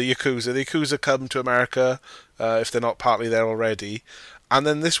cucked by the Yakuza. The Yakuza come to America, if they're not partly there already, and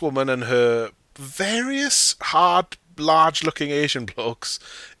then this woman and her various hard, large-looking Asian blokes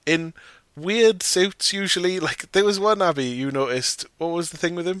in weird suits, usually. Like, there was one, Abby, you noticed. What was the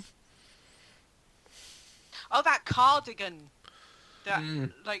thing with him? Oh, that cardigan. That,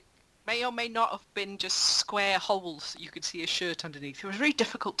 like, may or may not have been just square holes that you could see a shirt underneath. It was very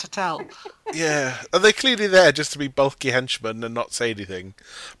difficult to tell. Yeah, and they're clearly there just to be bulky henchmen and not say anything.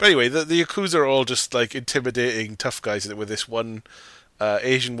 But anyway, the Yakuza are all just, like, intimidating tough guys with this one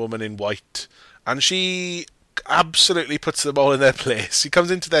Asian woman in white. And she absolutely puts them all in their place. She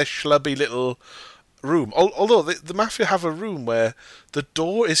comes into their schlubby little room. Although the Mafia have a room where the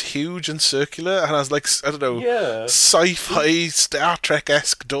door is huge and circular and has, like, I don't know, Yeah. sci-fi Star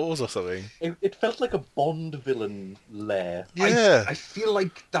Trek-esque doors or something. It felt like a Bond villain lair. Yeah. I feel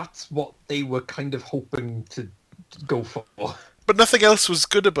like that's what they were kind of hoping to go for. But nothing else was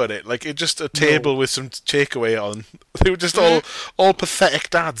good about it. Like, it just a table with some takeaway on. They were just all pathetic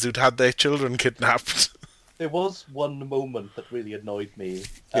dads who'd had their children kidnapped. There was one moment that really annoyed me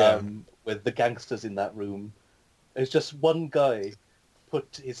Yeah. with the gangsters in that room. It's just one guy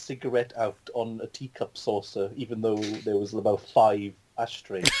put his cigarette out on a teacup saucer, even though there was about 5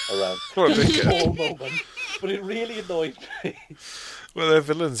 ashtrays around. What a Just a dickhead. small moment, but it really annoyed me. Well, they're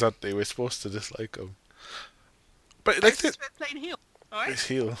villains, aren't they? We're supposed to dislike them. But, like, We're playing heel. Alright? It's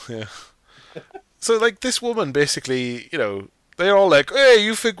heel, yeah. So, like, this woman basically, you know, they're all like, hey,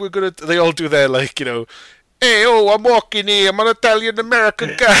 you think we're gonna... They all do their, like, you know, hey, oh, I'm walking here, I'm an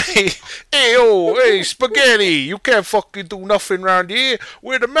Italian-American guy. Hey, oh, hey, spaghetti, you can't fucking do nothing round here.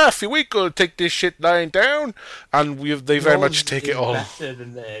 We're the Mafia, we gonna take this shit lying down. And they very much take it all. Better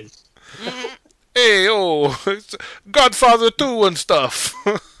than theirs. Hey, oh, it's Godfather 2 and stuff.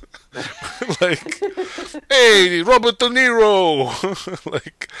 Like, hey, Robert De Niro.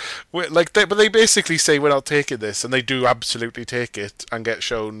 But they basically say we're not taking this, and they do absolutely take it and get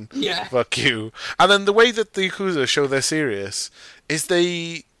shown. Yeah. Fuck you. And then the way that the Yakuza show they're serious is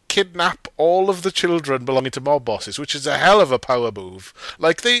they kidnap all of the children belonging to mob bosses, which is a hell of a power move.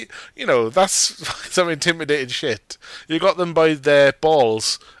 Like, they, you know, that's some intimidating shit. You got them by their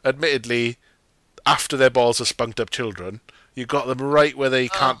balls, admittedly, after their balls are spunked up children. You got them right where they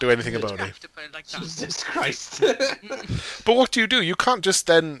can't do anything about it. To put it like that. Jesus Christ. But what do? You can't just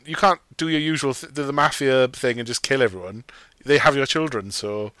then... You can't do your usual... the Mafia thing and just kill everyone. They have your children,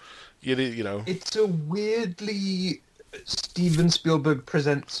 so... You know... It's a weirdly Steven Spielberg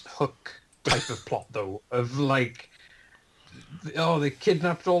presents Hook type of plot, though. Of, like... Oh, they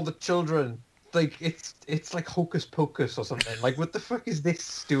kidnapped all the children. Like, it's like Hocus Pocus or something. Like, what the fuck is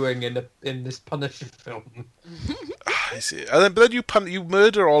this doing in this Punisher film? I see. But then you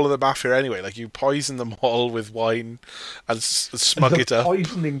murder all of the Mafia anyway. Like, you poison them all with wine and smug it up.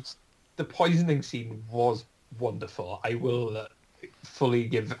 The poisoning scene was wonderful. I will fully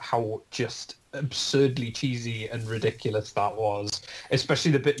give how just absurdly cheesy and ridiculous that was.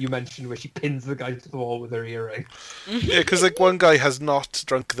 Especially the bit you mentioned where she pins the guy to the wall with her earring. Yeah, because, like, one guy has not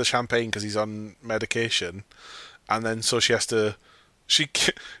drunk the champagne because he's on medication, and then so she has to... She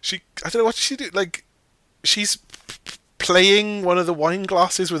I don't know, what does she do? Like, she's playing one of the wine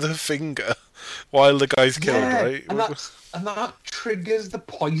glasses with her finger while the guy's killed, right? And that triggers the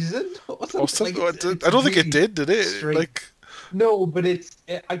poison or Or something. something. I don't think it did it? strange. Like, No, but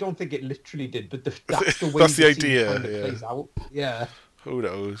I don't think it literally did, but that's the way That's the scene idea, kind of yeah. plays out. Yeah. who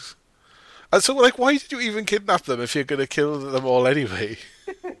knows? And so, like, why did you even kidnap them if you're going to kill them all anyway?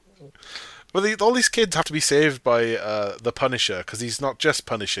 Well, all these kids have to be saved by the Punisher, because he's not just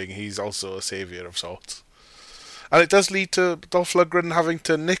punishing, he's also a saviour of sorts. And it does lead to Dolph Lundgren having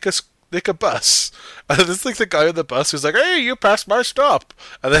to nick a bus. And it's like the guy on the bus who's like, hey, you passed my stop.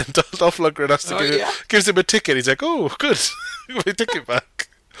 And then Dolph Lundgren has to gives him a ticket. He's like, oh, good. Give my ticket back.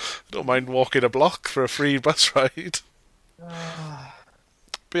 I don't mind walking a block for a free bus ride.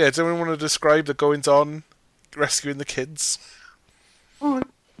 But yeah, does anyone want to describe the goings-on rescuing the kids? Well,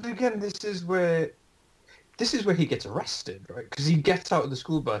 again, this is where he gets arrested, right? Because he gets out of the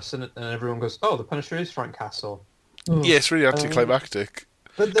school bus and everyone goes, "Oh, the Punisher is Frank Castle." Yeah, it's really anticlimactic.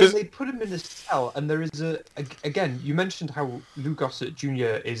 But 'Cause- then they put him in a cell, and there is again. You mentioned how Lou Gossett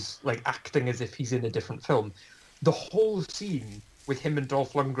Jr. is like acting as if he's in a different film. The whole scene with him and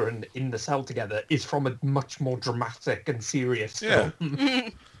Dolph Lundgren in the cell together is from a much more dramatic and serious Yeah.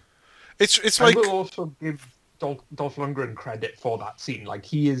 film. It's I like will also give Dolph Lundgren credit for that scene. Like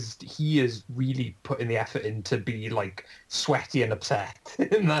he is really putting the effort in to be like sweaty and upset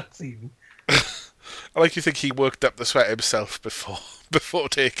in that scene. I like you think he worked up the sweat himself before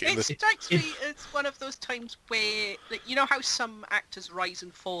taking It this. strikes me as one of those times where, like, you know how some actors rise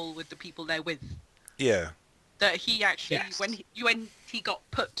and fall with the people they're with? Yeah. That he actually, Yes. when he got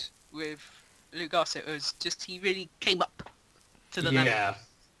put with Lou Gossett, it was just, he really came up to the level. Yeah.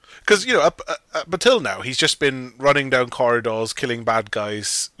 Because, up until now, he's just been running down corridors, killing bad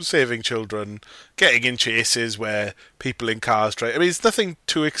guys, saving children, getting in chases where people in cars try... I mean, it's nothing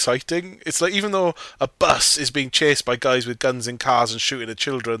too exciting. It's like, even though a bus is being chased by guys with guns in cars and shooting at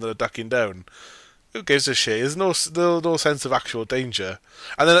children that are ducking down, who gives a shit? There's no sense of actual danger.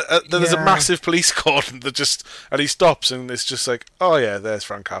 And then there's a Yeah. massive police cordon that just... And he stops, and it's just like, oh yeah, there's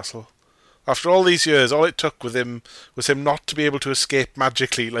Frank Castle. After all these years, all it took with him was him not to be able to escape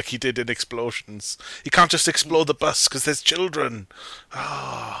magically like he did in Explosions. He can't just explode the bus because there's children.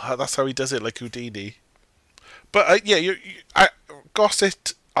 Ah, that's how he does it, like Houdini. But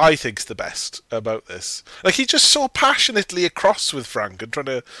Gossett, I think's the best about this. Like, he's just so passionately across with Frank and trying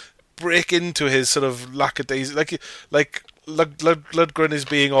to break into his sort of lackadaisy... Like Lundgren is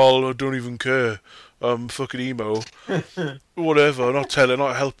being all, I don't even care. Fucking emo. Whatever, not telling,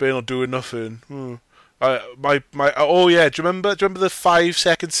 not helping, not doing nothing. Oh yeah, do you remember the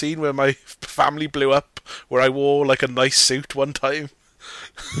 5-second scene where my family blew up, where I wore like a nice suit one time?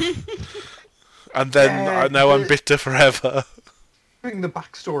 And then now I'm bitter forever. The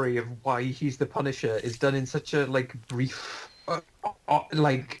backstory of why he's the Punisher is done in such a like brief,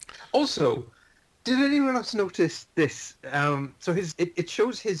 Also, did anyone else notice this? So it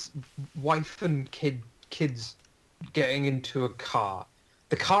shows his wife and kids getting into a car.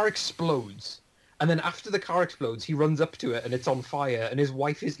 The car explodes, and then after the car explodes, he runs up to it and it's on fire, and his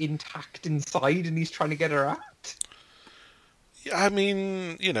wife is intact inside, and he's trying to get her out. I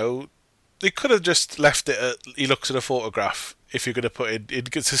mean, they could have just left it at he looks at a photograph if you're going to put in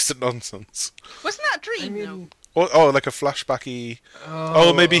inconsistent nonsense. Wasn't that a dream, though? Like a flashbacky.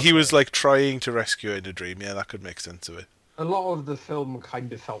 Maybe he was like trying to rescue it in a dream. Yeah, that could make sense of it. A lot of the film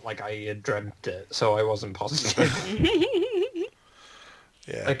kind of felt like I had dreamt it, so I wasn't positive.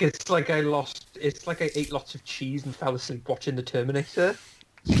 Yeah. Like it's like I ate lots of cheese and fell asleep watching The Terminator.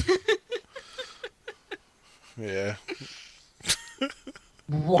 Yeah.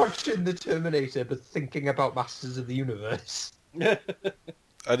 Watching The Terminator, but thinking about Masters of the Universe.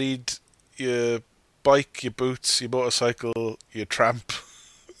 I need your bike, your boots, your motorcycle, your tramp.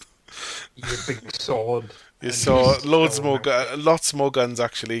 Your big sword. You saw lots more guns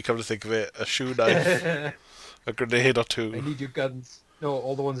actually, come to think of it. A shoe knife, a grenade or I two. need your guns. No,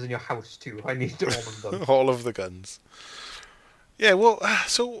 all the ones in your house too. I need all of them. All of the guns. Yeah, well,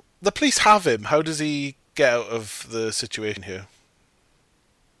 so the police have him. How does he get out of the situation here?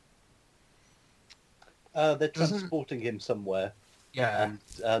 They're transporting him somewhere, Yeah.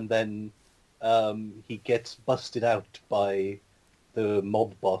 and then he gets busted out by the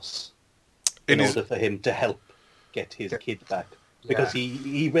mob boss in order for him to help get his kid back. Because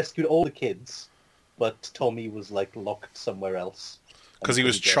he rescued all the kids, but Tommy was like locked somewhere else. Because he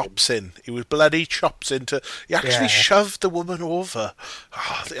was chops in. He was bloody chops into... He actually shoved the woman over.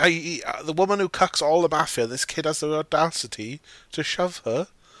 The woman who cucks all the mafia, this kid has the audacity to shove her.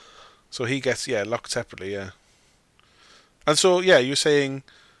 So he gets, locked separately, yeah. And so, you're saying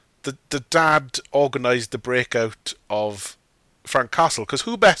the dad organised the breakout of Frank Castle, because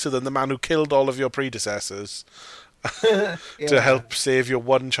who better than the man who killed all of your predecessors to help save your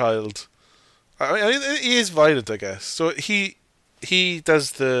one child? I mean, he is violent, I guess. So he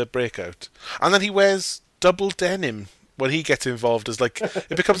does the breakout, and then he wears double denim when he gets involved. As like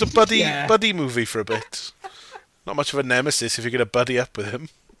it becomes a buddy movie for a bit. Not much of a nemesis if you're going to buddy up with him.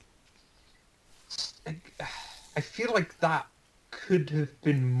 I feel like that could have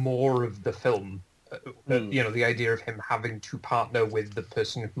been more of the film. The idea of him having to partner with the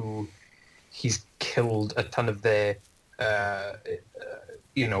person who he's killed a ton of their,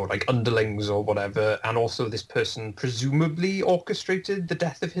 like underlings or whatever, and also this person presumably orchestrated the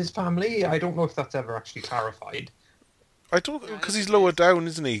death of his family. I don't know if that's ever actually clarified. I don't, because he's lower down,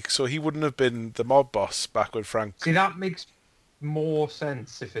 isn't he? So he wouldn't have been the mob boss back with Frank. See, that makes more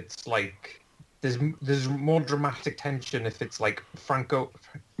sense if it's like there's more dramatic tension if it's like Franco.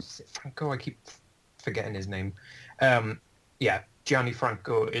 I keep forgetting his name. Gianni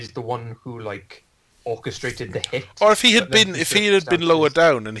Franco is the one who like orchestrated the hit. Or if he had but then been, the if he had been lower circumstances-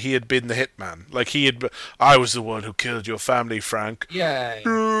 down and he had been the hitman, like he had, I was the one who killed your family, Frank. Yeah.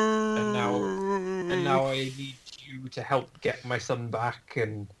 And now I need you to help get my son back,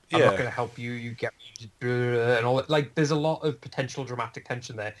 and I'm Yeah. not going to help you. You get me, and all that. Like, there's a lot of potential dramatic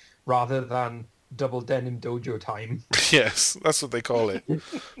tension there, rather than double denim dojo time. Yes, that's what they call it.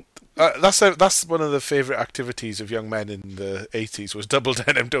 That's one of the favourite activities of young men in the 80s was double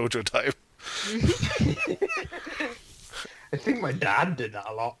denim dojo time. I think my dad did that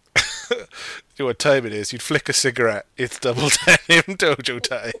a lot. You know what time it is? You'd flick a cigarette. It's double denim dojo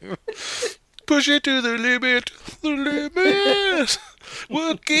time. Push it to the limit, the limit.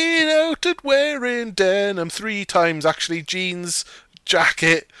 Working out and wearing denim 3 times. Actually, jeans,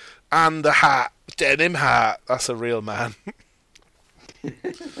 jacket, and the hat. Denim hat. That's a real man.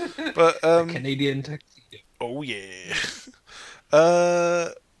 But Canadian tuxedo. oh yeah.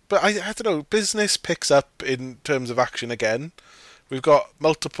 But I don't know. Business picks up in terms of action again. We've got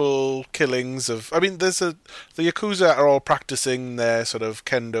multiple killings of. I mean, the Yakuza are all practicing their sort of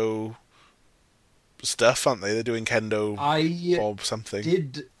kendo stuff, aren't they? They're doing kendo I or something.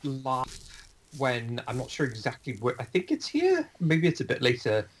 did laugh when, I'm not sure exactly where, I think it's here, maybe it's a bit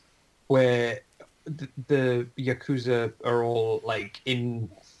later, where the Yakuza are all like in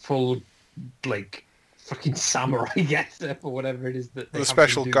full like fucking samurai getup or whatever it is that they The have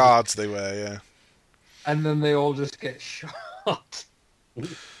special them do. guards they wear, yeah. And then they all just get shot.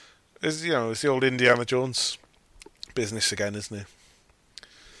 It's, it's the old Indiana Jones business again, isn't it?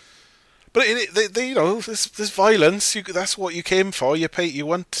 But there's violence. That's what you came for. You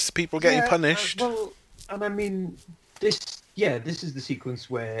want people getting punished. Well, and I mean, this is the sequence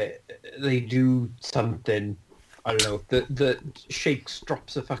where they do something. I don't know. The Shakes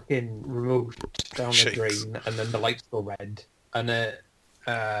drops a fucking remote down Shakes. the drain, and then the lights go red. And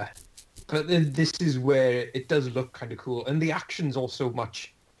but then this is where it does look kind of cool, and the action's also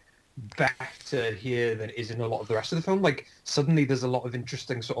much better here than it is in a lot of the rest of the film. Like, suddenly there's a lot of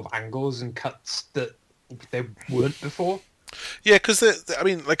interesting sort of angles and cuts that there weren't before. Yeah, because I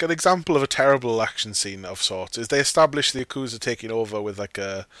mean, like an example of a terrible action scene of sorts is they establish the Yakuza taking over with like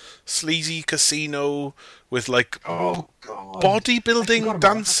a sleazy casino with like Oh god! I forgot bodybuilding about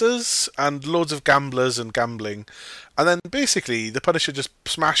dancers and loads of gamblers and gambling, and then basically the Punisher just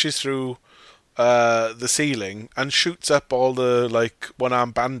smashes through the ceiling and shoots up all the like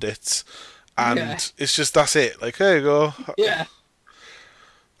one-armed bandits, and Yeah. it's just that's it. Like, there you go. Yeah.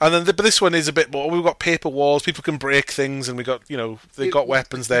 And then, but this one is a bit more. We've got paper walls. People can break things, and we got they It got was-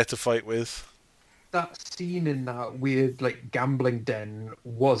 weapons there to fight with. That scene in that weird like gambling den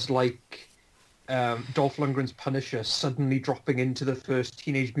was like Dolph Lundgren's Punisher suddenly dropping into the first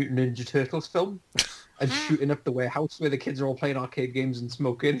Teenage Mutant Ninja Turtles film and shooting up the warehouse where the kids are all playing arcade games and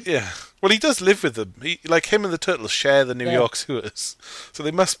smoking. Yeah. Well, he does live with them. Him and the Turtles share the New Yeah. York sewers, so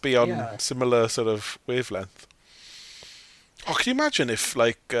they must be on Yeah. similar sort of wavelength. Oh, can you imagine if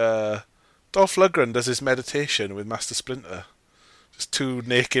Dolph Lundgren does his meditation with Master Splinter? Just 2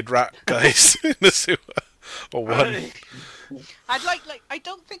 naked rat guys in the sewer, or one. I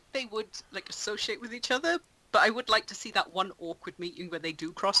don't think they would like associate with each other, but I would like to see that one awkward meeting where they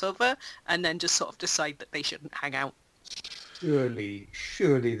do cross over and then just sort of decide that they shouldn't hang out.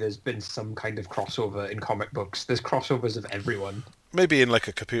 Surely there's been some kind of crossover in comic books. There's crossovers of everyone. Maybe in like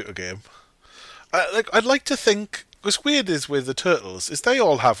a computer game. I'd like to think. What's weird is with the Turtles is they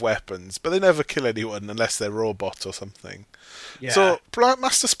all have weapons, but they never kill anyone unless they're robots or something. Yeah. So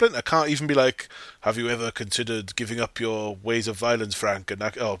Master Splinter can't even be like, "Have you ever considered giving up your ways of violence, Frank?" And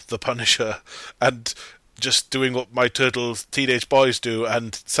the Punisher, and just doing what my Turtles teenage boys do,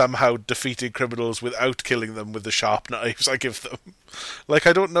 and somehow defeating criminals without killing them with the sharp knives I give them. Like,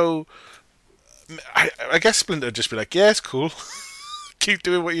 I don't know. I guess Splinter would just be like, "Yeah, it's cool. Keep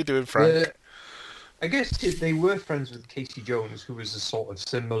doing what you're doing, Frank." I guess they were friends with Casey Jones, who was a sort of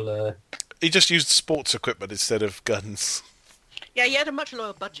similar. He just used sports equipment instead of guns. Yeah, he had a much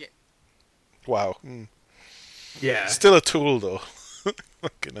lower budget. Wow. Yeah. Still a tool, though.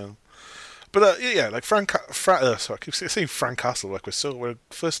 Fucking hell. But yeah, like sorry, I keep saying Frank Castle. Like we're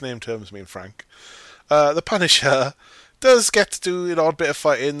first name terms mean Frank. The Punisher does get to do an odd bit of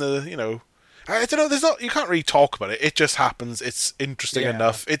fighting. I don't know. You can't really talk about it. It just happens. It's interesting Yeah.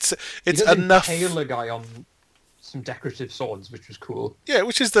 enough. It's He does enough. impale a guy on some decorative swords, which was cool. Yeah,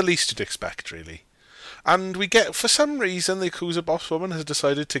 which is the least you'd expect, really. And we get, for some reason, the Yakuza boss woman has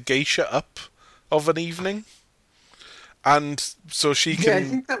decided to geisha up of an evening. And so she Yeah, I can...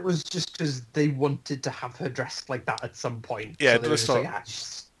 think that was just because they wanted to have her dressed like that at some point. Yeah, so they were let's just like, not-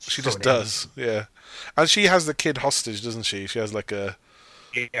 She thrown just in. does, yeah. And she has the kid hostage, doesn't she? She has like a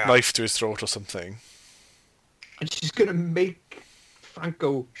Yeah. knife to his throat or something. And she's going to make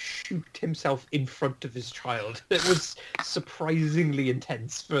Franco shoot himself in front of his child. It was surprisingly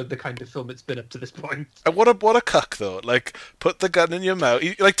intense for the kind of film it's been up to this point. And what a cuck though! Like, put the gun in your mouth.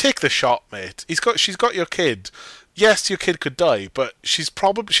 Like, take the shot, mate. She's got your kid. Yes, your kid could die, but she's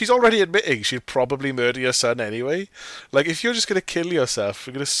already admitting she'd probably murder your son anyway. Like, if you're just gonna kill yourself,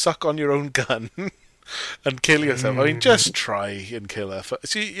 you're gonna suck on your own gun and kill yourself. I mean, just try and kill her.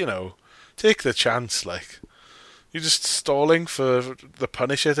 Take the chance. Like, you're just stalling for the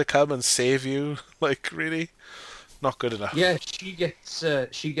Punisher to come and save you. Like, really, not good enough. Yeah, she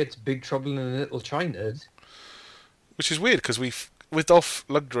gets Big Trouble in Little China. Which is weird because with Dolph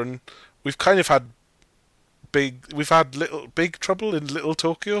Lundgren, we've kind of had Big Trouble in Little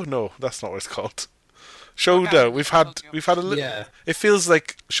Tokyo. No, that's not what it's called. Showdown. We've had a little. Yeah. It feels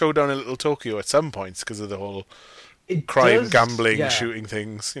like Showdown in Little Tokyo at some points because of the whole It crime, does, gambling, yeah. shooting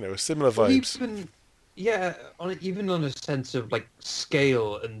things. Similar vibes. Even on a sense of like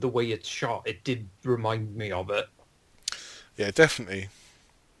scale and the way it's shot, it did remind me of it. Yeah, definitely.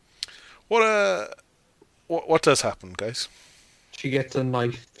 What does happen, guys? She gets a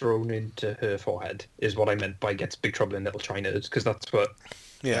knife thrown into her forehead, is what I meant by gets Big Trouble in Little China, because that's what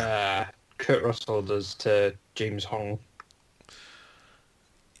Kurt Russell does to James Hong.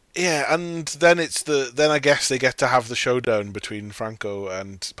 Yeah, and then then I guess they get to have the showdown between Franco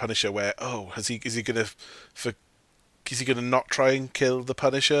and Punisher, where is he gonna not try and kill the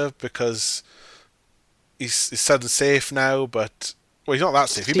Punisher because his son's safe now, but he's not that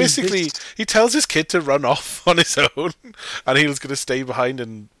safe. He tells his kid to run off on his own, and he was gonna stay behind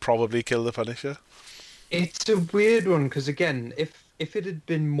and probably kill the Punisher. It's a weird one because again, if it had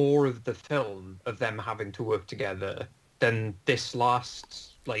been more of the film of them having to work together, then this last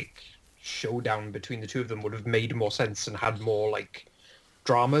showdown between the two of them would have made more sense and had more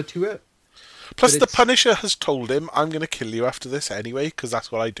drama to it. Plus, the Punisher has told him, "I'm going to kill you after this anyway, because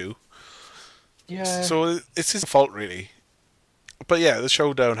that's what I do." Yeah. So it's his fault, really. But yeah, the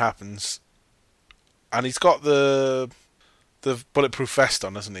showdown happens, and he's got the bulletproof vest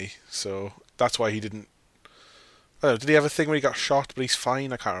on, hasn't he? So that's why he didn't. I don't know, did he have a thing where he got shot, but he's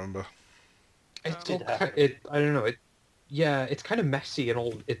fine? I can't remember. I don't know. It's kind of messy and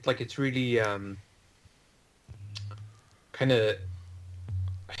all. It's really kind of.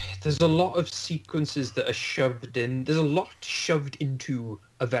 There's a lot of sequences that are shoved in. There's a lot shoved into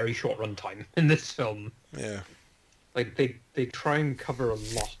a very short runtime in this film. Yeah. They try and cover a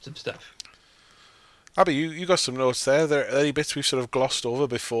lot of stuff. Abby, you got some notes there. There are any bits we've sort of glossed over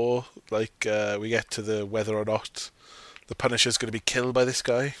before, we get to the whether or not the Punisher's going to be killed by this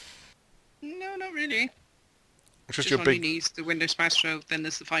guy? No, not really. Just on your knees, the window smashed out, then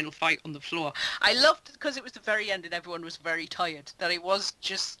there's the final fight on the floor. I loved, because it was the very end and everyone was very tired, that it was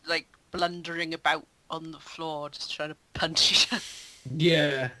just blundering about on the floor, just trying to punch each other.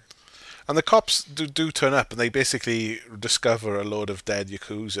 Yeah. And the cops do turn up, and they basically discover a load of dead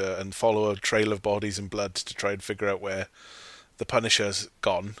Yakuza and follow a trail of bodies and blood to try and figure out where the Punisher's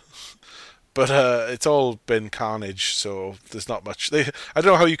gone. But it's all been carnage, so there's not much. I don't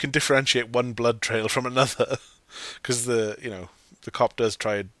know how you can differentiate one blood trail from another, because the cop does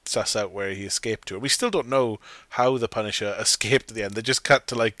try and suss out where he escaped to. We still don't know how the Punisher escaped at the end. They just cut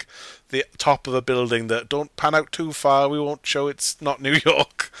to the top of a building that don't pan out too far. We won't show it's not New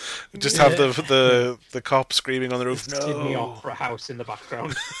York. Just have the cop screaming on the roof. No, Sydney Opera House in the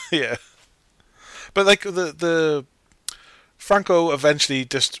background. Yeah, but the Franco eventually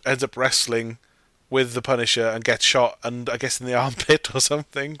just ends up wrestling with the Punisher and gets shot, and I guess in the armpit or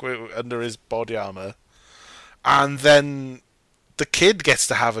something under his body armor, and then the kid gets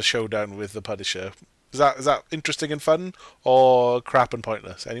to have a showdown with the Punisher. Is that interesting and fun, or crap and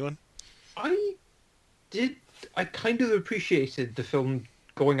pointless? Anyone? I kind of appreciated the film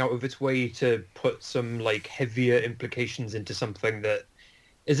going out of its way to put some heavier implications into something that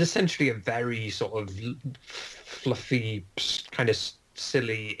is essentially a very sort of fluffy, kind of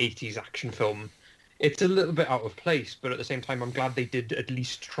silly 80s action film. It's a little bit out of place, but at the same time, I'm glad they did at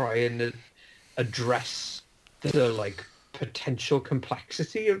least try and address the potential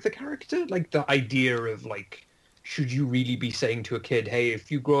complexity of the character, the idea of should you really be saying to a kid, hey,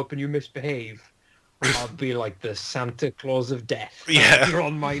 if you grow up and you misbehave, I'll be the Santa Claus of death. Yeah. You're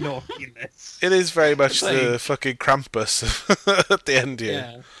on my naughty list. It is very much the fucking Krampus at the end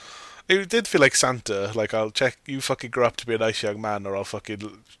here. Yeah. It did feel like Santa. I'll check you fucking grow up to be a nice young man, or I'll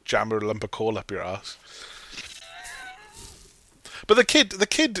fucking jam a lump of coal up your ass. But the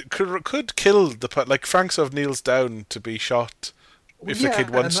kid could kill Frank sort of kneels down to be shot if the kid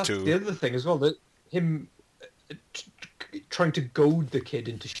wants and that's to. the other thing as well, that him trying to goad the kid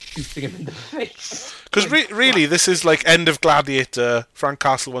into shooting him in the face. Because really, this is like end of Gladiator. Frank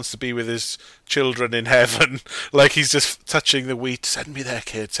Castle wants to be with his children in heaven. Like, he's just touching the wheat. Send me there,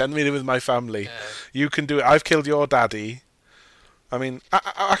 kid. Send me there with my family. You can do it. I've killed your daddy. I mean,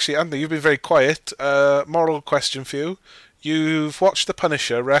 actually, Anthony, you've been very quiet. Moral question for you. You've watched The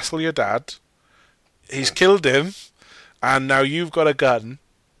Punisher wrestle your dad. He's killed him. And now you've got a gun.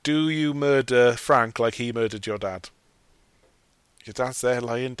 Do you murder Frank like he murdered your dad? Your dad's there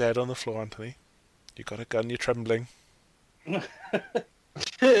lying dead on the floor, Anthony. You got a gun, you're trembling.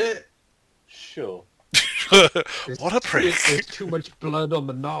 Sure. What a prick. There's too much blood on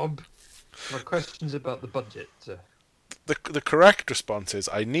the knob. My question's about the budget. The correct response is,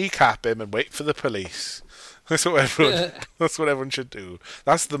 I kneecap him and wait for the police. That's what everyone should do.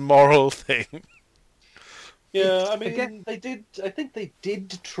 That's the moral thing. Yeah, I mean, Again- I think they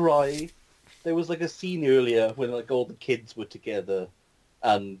did try. There was like a scene earlier when like all the kids were together,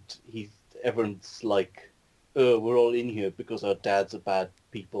 and everyone's like, "Oh, we're all in here because our dads are bad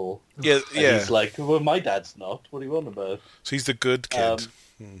people." Yeah, And yeah. he's like, "Well, my dad's not. What are you on about?" So he's the good kid.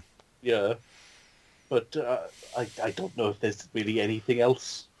 Yeah, but I don't know if there's really anything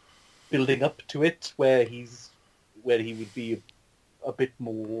else building up to it where he would be a bit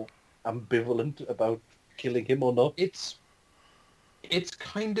more ambivalent about killing him or not. It's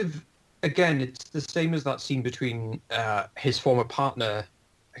kind of, again, it's the same as that scene between his former partner.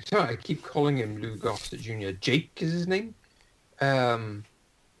 I keep calling him Lou Gossett Jr. Jake is his name.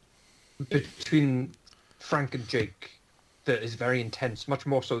 Between Frank and Jake, that is very intense, much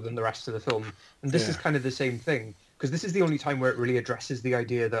more so than the rest of the film. And this is kind of the same thing, because this is the only time where it really addresses the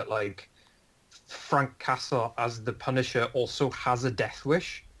idea that, like, Frank Castle as the Punisher also has a death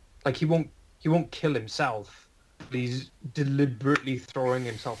wish. Like, he won't kill himself, but he's deliberately throwing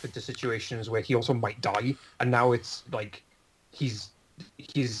himself into situations where he also might die. And now it's like he's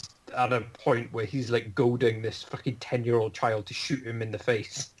at a point where he's like goading this fucking 10-year-old child to shoot him in the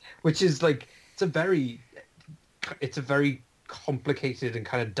face, which is like it's a very complicated and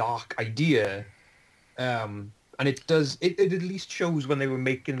kind of dark idea. And it at least shows when they were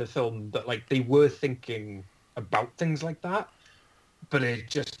making the film that like they were thinking about things like that. But it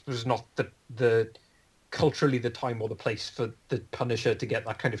just was not the culturally the time or the place for the Punisher to get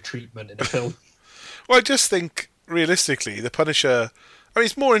that kind of treatment in a film. Well, I just think, realistically, the Punisher... I mean,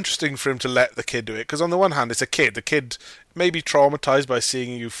 it's more interesting for him to let the kid do it, because on the one hand, it's a kid. The kid may be traumatized by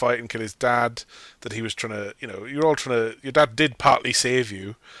seeing you fight and kill his dad, that he was trying to... you're all trying to... Your dad did partly save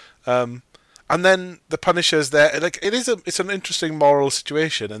you. And then the Punisher's there. Like, it's an interesting moral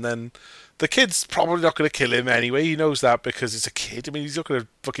situation, and then... The kid's probably not going to kill him anyway. He knows that because it's a kid. I mean, he's not going to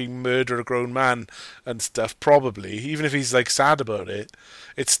fucking murder a grown man and stuff, probably. Even if he's, like, sad about it,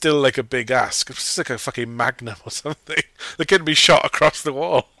 it's still, like, a big ask. It's just like a fucking Magnum or something. The kid would be shot across the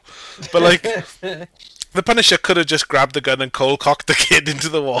wall. But, like, the Punisher could have just grabbed the gun and cold-cocked the kid into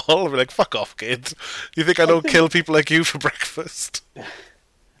the wall and be like, fuck off, kid. You think I don't kill people like you for breakfast?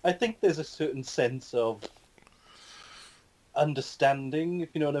 I think there's a certain sense of understanding, if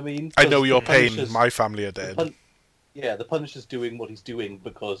you know what I mean. I know your The pain. Punisher's- My family are dead. the Punisher's doing what he's doing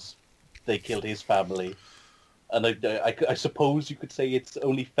because they killed his family, and I suppose you could say it's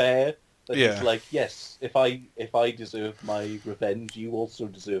only fair that he's like, yes, if I deserve my revenge, you also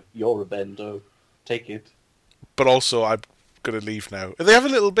deserve your revenge. So take it. But also, I'm going to leave now. They have a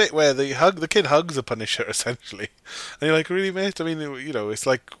little bit where the kid hugs the Punisher, essentially. And you're like, really, mate? I mean, it's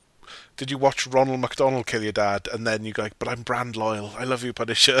like, did you watch Ronald McDonald kill your dad? And then you go like, but I'm brand loyal. I love you,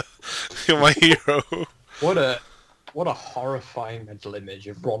 Punisher. You're my hero. What a horrifying mental image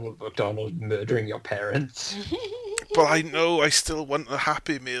of Ronald McDonald murdering your parents. But I know I still want a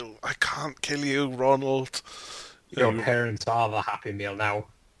Happy Meal. I can't kill you, Ronald. Your parents are the Happy Meal now.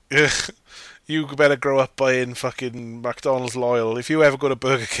 You better grow up buying fucking McDonald's loyal. If you ever go to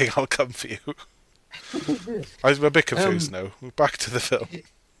Burger King, I'll come for you. I'm a bit confused now. Back to the film.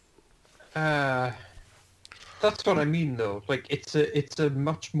 That's what I mean, though. Like, it's a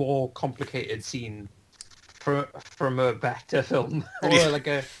much more complicated scene from a better film, or like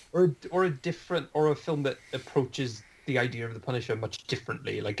a different, or a film that approaches the idea of the Punisher much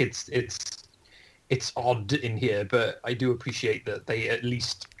differently. Like, it's odd in here, but I do appreciate that they at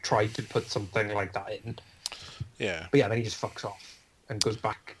least tried to put something like that in. Yeah. But yeah, then he just fucks off and goes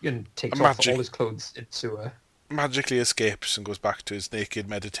back and takes off all his clothes in sewer. Magically escapes and goes back to his naked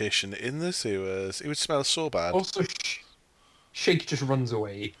meditation in the sewers. It would smell so bad. Also, Shake just runs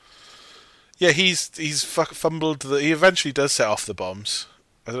away. Yeah, he's fumbled. He eventually does set off the bombs.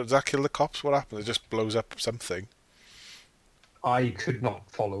 Does that kill the cops? What happens? It just blows up something. I could not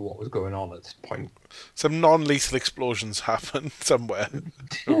follow what was going on at this point. Some non-lethal explosions happen somewhere.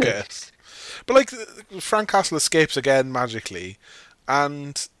 Who cares? But like, Frank Castle escapes again magically,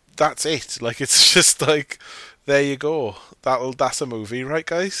 and that's it. Like, it's just like, there you go. That's a movie, right,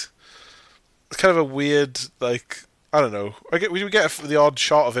 guys? It's kind of a weird, like, I don't know. We get the odd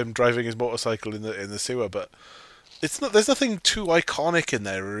shot of him driving his motorcycle in the sewer, but it's not. There's nothing too iconic in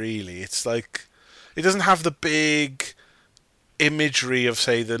there, really. It's like, it doesn't have the big imagery of,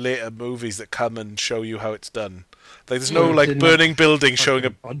 say, the later movies that come and show you how it's done. Like, there's no like burning building showing a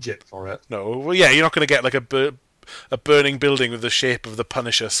budget for it. No, well, yeah, you're not going to get like a burning building with the shape of the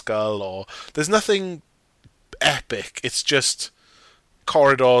Punisher skull, or there's nothing epic. It's just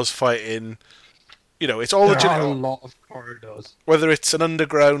corridors fighting. You know, it's all There are a lot of corridors. Whether it's an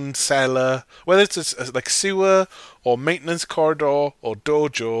underground cellar, whether it's like sewer or maintenance corridor or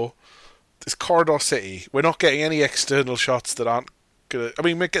dojo, it's Corridor City. We're not getting any external shots that aren't gonna. I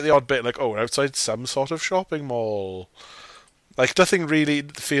mean, we get the odd bit like, oh, we're outside some sort of shopping mall. Like, nothing really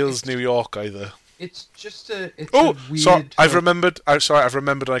feels New York either. It's just a. It's Oh, a weird. sorry, I've remembered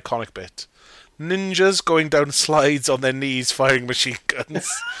an iconic bit. Ninjas going down slides on their knees, firing machine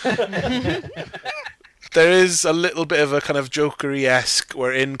guns. There is a little bit of a kind of Joker-esque.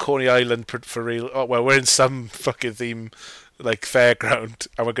 We're in Coney Island for real. Oh, well, we're in some fucking theme, like fairground,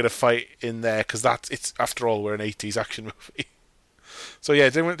 and we're gonna fight in there because it's after all we're an 80s action movie. So yeah,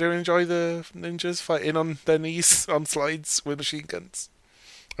 do you enjoy the ninjas fighting on their knees on slides with machine guns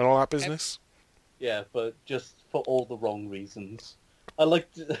and all that business? Yeah, but just for all the wrong reasons. I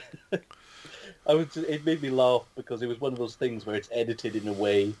liked. It made me laugh because it was one of those things where it's edited in a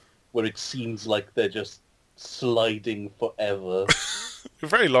way where it seems like they're just sliding forever. A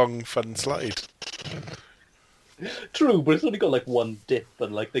very long, fun slide. True, but it's only got like one dip,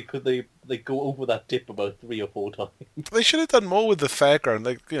 and like they go over that dip about 3 or 4 times. They should have done more with the fairground,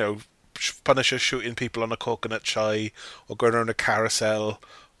 like, you know, Punisher shooting people on a coconut chai, or going around a carousel,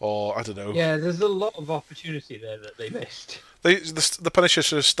 or I don't know. Yeah, there's a lot of opportunity there that they missed. The Punisher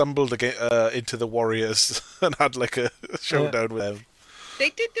should have stumbled into the Warriors and had like a showdown with them. They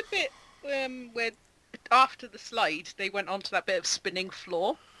did the bit where after the slide they went onto that bit of spinning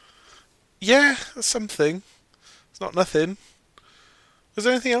floor. Yeah, that's something. It's not nothing. Was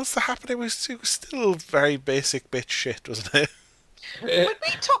there anything else that happened? It was still very basic bitch shit, wasn't it? When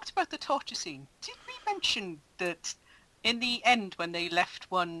we talked about the torture scene, did we mention that in the end when they left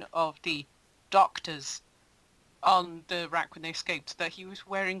one of the doctors on the rack when they escaped, that he was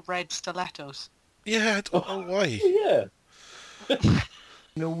wearing red stilettos? Yeah, I don't know why. Yeah.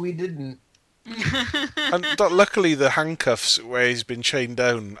 No, we didn't. And luckily the handcuffs where he's been chained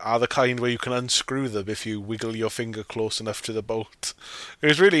down are the kind where you can unscrew them if you wiggle your finger close enough to the bolt. It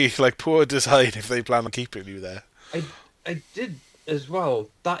was really like poor design if they plan on keeping you there. I did as well.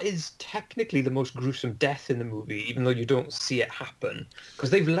 That is technically the most gruesome death in the movie, even though you don't see it happen. Because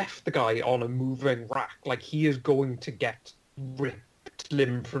they've left the guy on a moving rack. Like, he is going to get ripped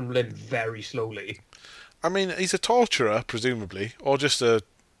limb from limb very slowly. I mean, he's a torturer, presumably, or just a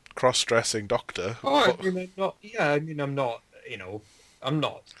cross-dressing doctor. Oh, I mean, I'm not. Yeah, I mean, I'm not. You know, I'm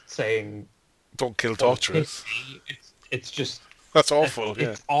not saying Don't kill torturers. It's just That's awful, yeah.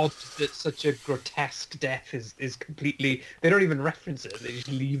 It's odd that such a grotesque death is completely. They don't even reference it. They just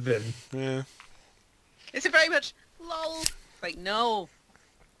leave him. Yeah. Is it very much lol? Like no.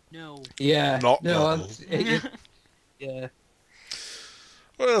 Yeah. Not no. lol. Yeah.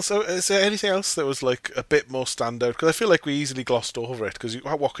 Well, so is there anything else that was like a bit more standout? Because I feel like we easily glossed over it. Because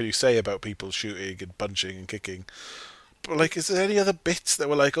what can you say about people shooting and punching and kicking? But like, is there any other bits that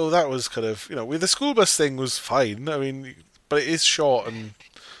were like, oh, that was kind of, you know, with the school bus thing was fine. I mean, but it is short and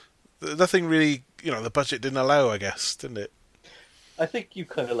nothing really, you know, the budget didn't allow, I guess, didn't it? I think you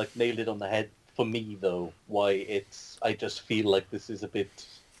kind of like nailed it on the head for me, though. Why I just feel like this is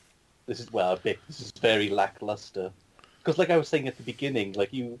very lackluster. Because, like I was saying at the beginning,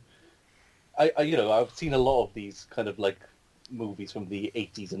 like I've seen a lot of these kind of like movies from the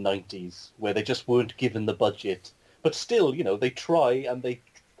 80s and 90s where they just weren't given the budget, but still, you know, they try and they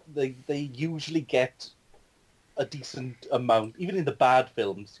usually get a decent amount. Even in the bad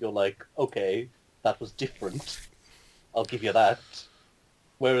films, you're like, okay, that was different. I'll give you that.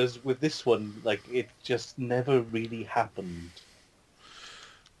 Whereas with this one, like, it just never really happened.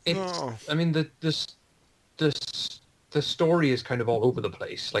 No. I mean, the story is kind of all over the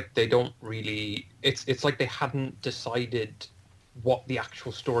place. Like, they don't really. It's like they hadn't decided what the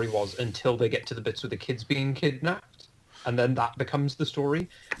actual story was until they get to the bits with the kids being kidnapped, and then that becomes the story.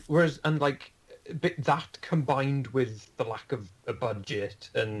 Whereas, and like, that combined with the lack of a budget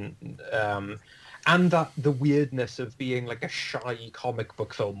and that the weirdness of being like a shy comic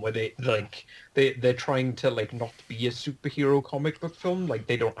book film where they're trying to like not be a superhero comic book film. Like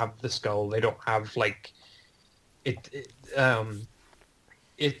they don't have the skull, they don't have like it's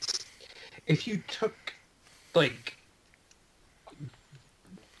if you took like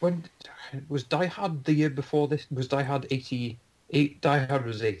when was Die Hard the year before this? Was Die Hard 88? Die Hard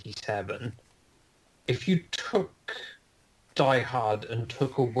was 87. If you took Die Hard and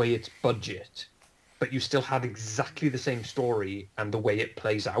took away its budget, but you still had exactly the same story and the way it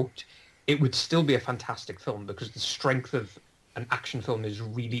plays out, it would still be a fantastic film because the strength of an action film is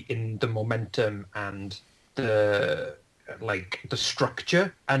really in the momentum and the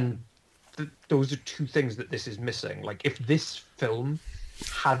structure, and those are two things that this is missing. Like if this film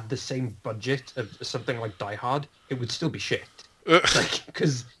had the same budget of something like Die Hard, it would still be shit. Like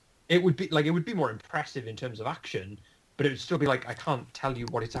because it would be more impressive in terms of action, but it would still be like, I can't tell you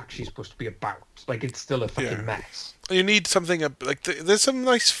what it's actually supposed to be about. Like it's still a fucking mess. You need something like there's some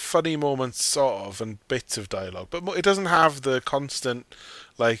nice funny moments sort of and bits of dialogue, but it doesn't have the constant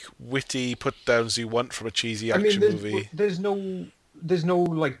like witty put downs you want from a cheesy action movie. There's no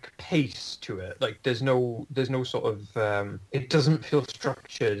like pace to it. Like there's no sort of it doesn't feel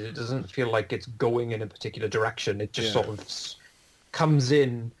structured. It doesn't feel like it's going in a particular direction. It just sort of comes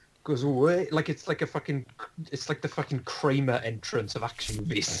in, goes away. Like it's like the fucking Kramer entrance of action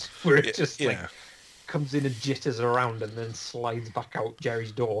movies where it just like comes in and jitters around and then slides back out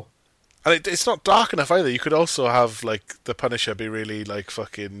Jerry's door. And it's not dark enough either. You could also have like the Punisher be really like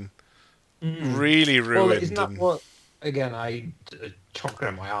fucking really ruined. Well, isn't that what? Again, I talking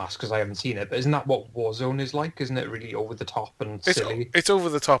on my ass because I haven't seen it, but isn't that what Warzone is like? Isn't it really over the top and silly? It's over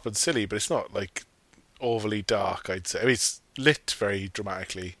the top and silly, but it's not like overly dark, I'd say. I mean, it's lit very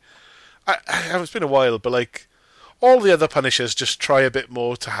dramatically. It's been a while, but like all the other Punishers just try a bit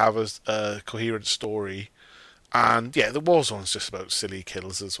more to have a coherent story. And yeah, the Warzone's just about silly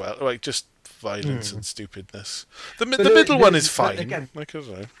kills as well, like just violence and stupidness. The middle one is fine. Again, like, I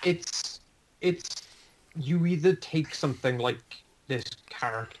don't know. It's you either take something like this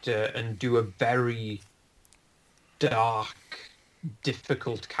character and do a very dark,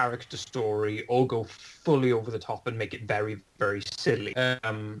 difficult character story, or go fully over the top and make it very, very silly.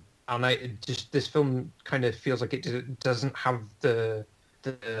 And this film kind of feels like it doesn't have the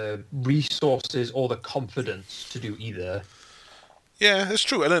resources or the confidence to do either. Yeah, it's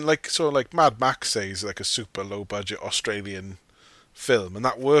true. And then like Mad Max says, like a super low budget Australian film, and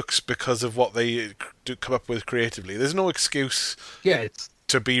that works because of what they do come up with creatively. There's no excuse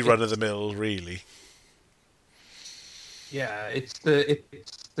to be run of the mill, really. Yeah, it's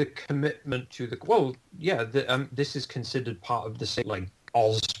the commitment to the this is considered part of the same like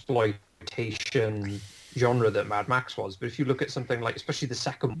Ozploitation genre that Mad Max was. But if you look at something like, especially the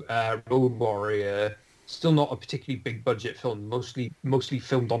second Road Warrior, still not a particularly big budget film, mostly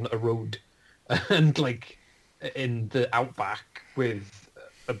filmed on a road and like in the outback with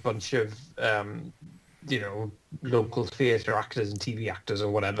a bunch of local theatre actors and TV actors or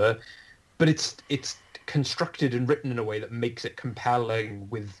whatever. But it's constructed and written in a way that makes it compelling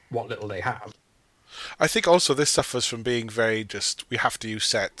with what little they have. I think also this suffers from being very we have to use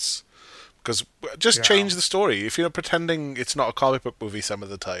sets. Because change the story. If you're pretending it's not a comic book movie some of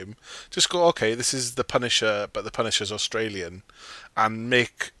the time, just go, okay, this is the Punisher, but the Punisher's Australian, and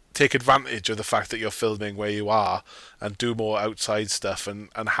take advantage of the fact that you're filming where you are, and do more outside stuff, and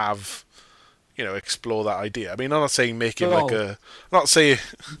have, explore that idea. I mean, I'm not saying make it like a... I'm not saying...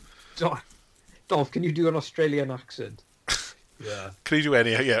 Dolph, can you do an Australian accent? Yeah. Can you do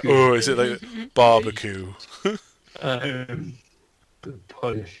any? Yeah. Oh, is it like barbecue? The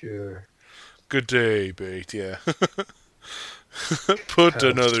Punisher. Good day, mate. Yeah. Put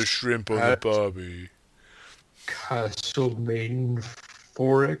another shrimp on the barbie. Castlemaine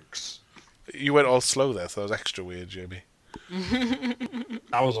Forex. You went all slow there, so that was extra weird, Jamie.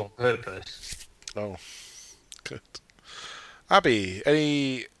 That was on purpose. Oh, good. Abby,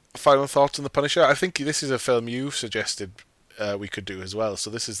 any final thoughts on The Punisher? I think this is a film you've suggested we could do as well, so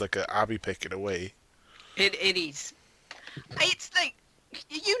this is like an Abby pick in a way. It is. It's like,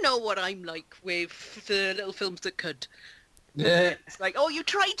 you know what I'm like with the little films that could. Yeah. It's like, oh, you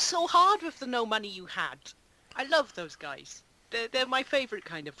tried so hard with the no money you had. I love those guys. They're my favourite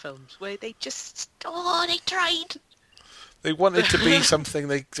kind of films, where they just, they tried. They wanted to be something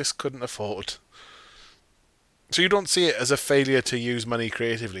they just couldn't afford. So you don't see it as a failure to use money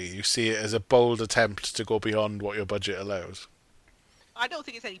creatively. You see it as a bold attempt to go beyond what your budget allows. I don't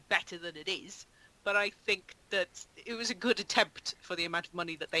think it's any better than it is, but I think that it was a good attempt for the amount of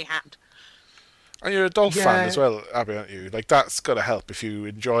money that they had. And you're a Dolph Yeah. fan as well, Abby, aren't you? Like, that's got to help if you're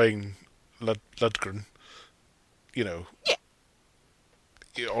enjoying Lundgren. You know,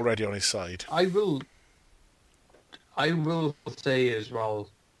 you're already on his side. I will say as well,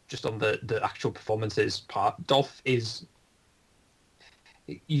 just on the actual performances part, Dolph is.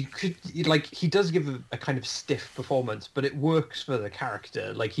 You could he does give a kind of stiff performance, but it works for the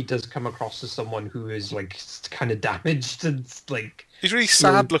character. Like, he does come across as someone who is like kind of damaged and like He's really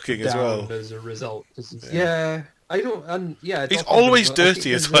slowed sad looking as down well. as a result. Yeah, I don't, and yeah, He's Dolph always Lundgren, I think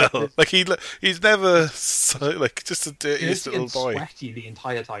dirty as there's well. Like, he's never like just the dirtiest dirty little and boy. sweaty the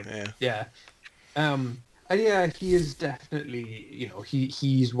entire time. Yeah. And yeah, he is definitely,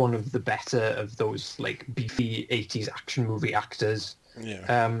 he's one of the better of those like beefy 80s action movie actors.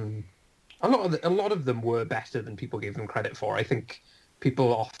 Yeah. A lot of them were better than people gave them credit for. I think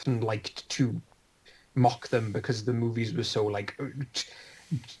people often liked to mock them because the movies were so like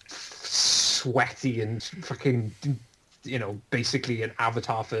sweaty and fucking, basically an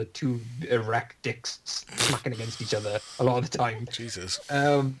avatar for two erect dicks smacking against each other a lot of the time. Jesus.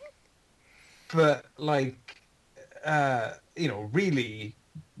 But really,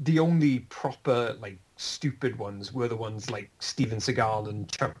 the only proper like stupid ones were the ones like Steven Seagal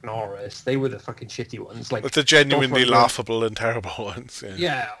and Chuck Norris. They were the fucking shitty ones. Like the genuinely Dolph Lundgren- laughable and terrible ones. Yeah.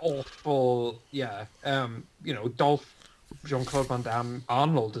 Yeah, awful. Yeah, Dolph, Jean-Claude Van Damme,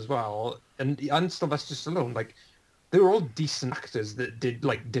 Arnold as well, and Sylvester Stallone. Like, they were all decent actors that did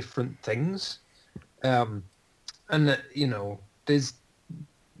like different things, and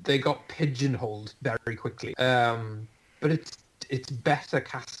they got pigeonholed very quickly. But it's better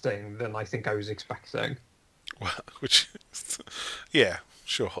casting than I think I was expecting. Well, yeah,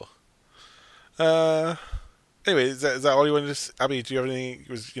 sure. Anyway, is that all you wanted to say? Abby, do you have anything?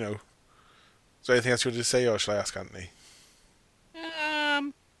 Is there anything else you wanted to say, or shall I ask Anthony?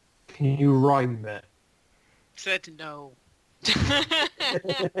 Can you rhyme it? Said no.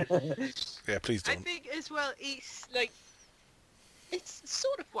 Yeah, please I don't. think as well, it's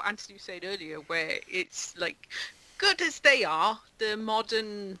sort of what Anthony said earlier, where it's like, good as they are, the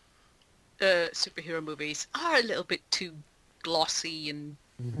modern superhero movies are a little bit too glossy and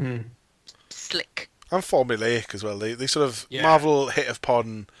slick. And formulaic as well. They sort of Yeah. Marvel hit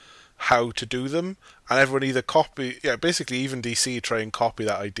upon how to do them, and everyone either copy. Yeah, basically even DC try and copy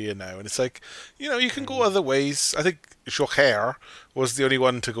that idea now, and it's like, you can go other ways. I think Joker was the only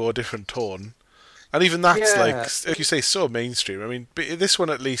one to go a different tone, and even that's like you say, so mainstream. I mean, but this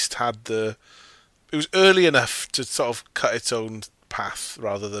one at least had it was early enough to sort of cut its own path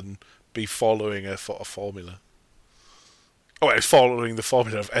rather than be following a formula. Oh, it's following the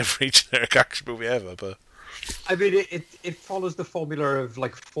formula of every generic action movie ever, but I mean, it follows the formula of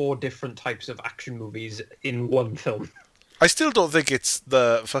like 4 different types of action movies in one film. I still don't think it's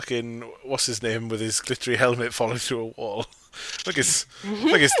the fucking what's his name with his glittery helmet falling through a wall. I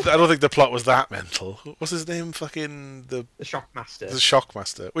don't think the plot was that mental. What's his name? Fucking the Shockmaster.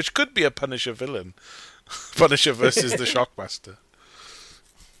 Shockmaster, which could be a Punisher villain. Punisher versus the Shockmaster.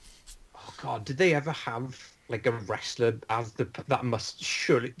 Oh god, did they ever have like a wrestler as that must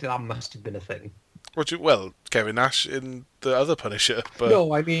have been a thing. Well, Kevin Nash in the other Punisher, but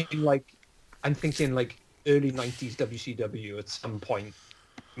No, I mean like I'm thinking like early 90s WCW at some point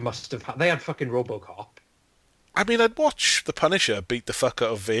must have had. They had fucking RoboCop. I mean, I'd watch the Punisher beat the fuck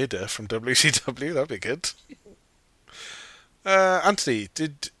out of Vader from WCW. That'd be good. Anthony,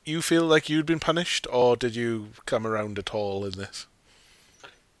 did you feel like you'd been punished, or did you come around at all in this?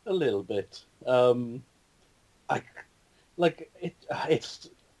 A little bit.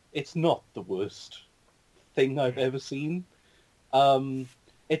 It's not the worst thing I've ever seen.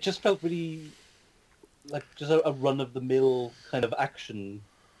 It just felt really like just a run-of-the-mill kind of action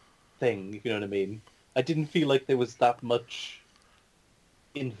thing, if you know what I mean. I didn't feel like there was that much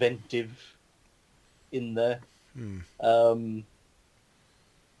inventive in there. And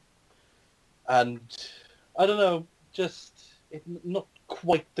I don't know, not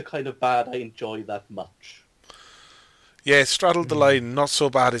quite the kind of bad I enjoy that much. Yeah, it straddled the line. Not so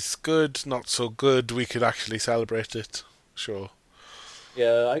bad it's good, not so good we could actually celebrate it. Sure.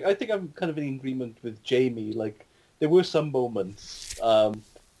 Yeah, I think I'm kind of in agreement with Jamie. Like, there were some moments,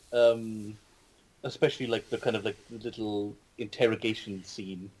 especially like the kind of like the little interrogation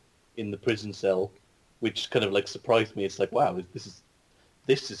scene in the prison cell, which kind of like surprised me. It's like, wow,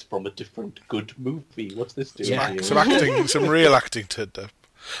 this is from a different good movie. What's this doing? Yeah. here? Some acting, some real acting turned up.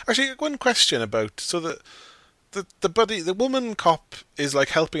 Actually, one question about the woman cop is like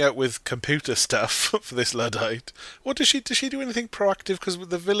helping out with computer stuff for this Luddite. What does she do anything proactive? Because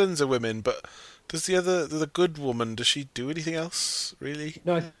the villains are women, but does the good woman, does she do anything else really?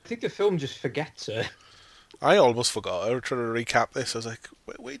 No, I think the film just forgets her. I almost forgot. I was trying to recap this. I was like,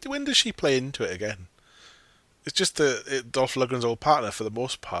 wait, when does she play into it again? It's just Dolph Lundgren's old partner for the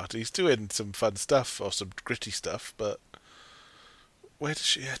most part. He's doing some fun stuff or some gritty stuff, but where does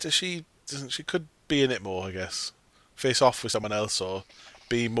she? She could be in it more, I guess. Face off with someone else or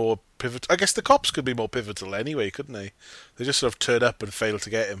be more pivotal. I guess the cops could be more pivotal anyway, couldn't they? They just sort of turn up and fail to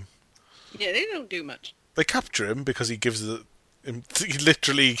get him. Yeah, they don't do much. They capture him because he he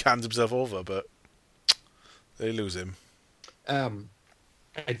literally hands himself over, but they lose him.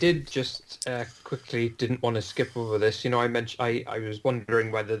 I did just quickly didn't want to skip over this. I mentioned I was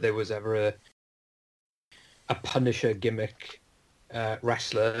wondering whether there was ever a Punisher gimmick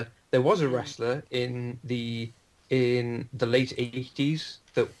wrestler. There was a wrestler in the late 80s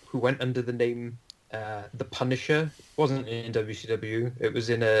who went under the name the Punisher. It wasn't in WCW. It was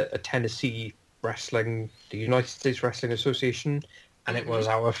in a Tennessee wrestling, the United States Wrestling Association, and it was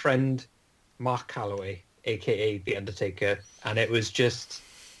our friend Mark Calloway, aka The Undertaker, and it was just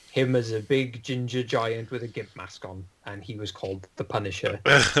him as a big ginger giant with a gimp mask on, and he was called the Punisher.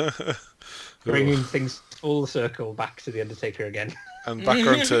 Bringing things full circle back to The Undertaker again. And back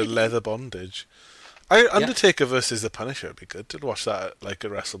onto leather bondage. Undertaker versus the Punisher would be good to watch that at, like,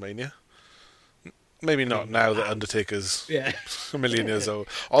 at WrestleMania. Maybe not now that Undertaker's a million years old.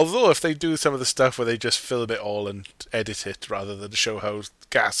 Although if they do some of the stuff where they just film it all and edit it rather than show how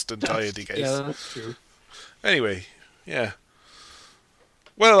gassed and tired he gets. Yeah, that's true. Anyway, yeah.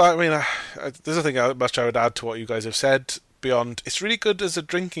 Well, I mean, there's nothing much I would add to what you guys have said beyond it's really good as a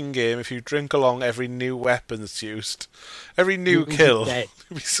drinking game if you drink along every new weapon that's used. Every new kill would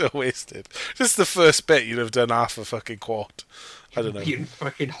be so wasted. Just the first bit, you'd have done half a fucking quart. I don't know. You're in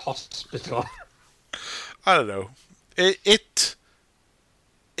fucking hospital. I don't know. It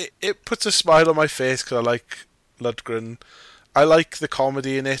puts a smile on my face because I like Lundgren. I like the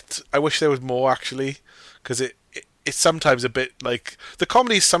comedy in it. I wish there was more, actually, because it's sometimes a bit like... The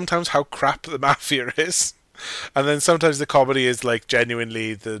comedy is sometimes how crap the Mafia is, and then sometimes the comedy is like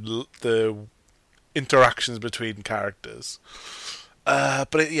genuinely the interactions between characters. But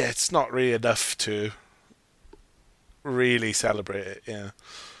it's not really enough to really celebrate it, yeah.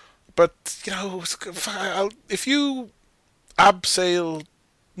 But, if you abseil...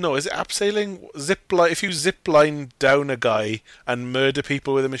 No, is it abseiling? Zipline. If you zipline down a guy and murder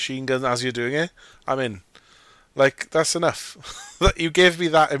people with a machine gun as you're doing it, I'm in. Like, that's enough. You gave me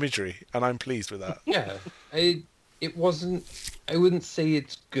that imagery, and I'm pleased with that. Yeah. It wasn't... I wouldn't say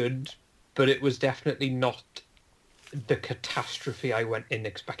it's good, but it was definitely not the catastrophe I went in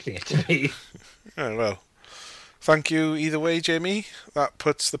expecting it to be. Oh, well. Thank you either way, Jamie. That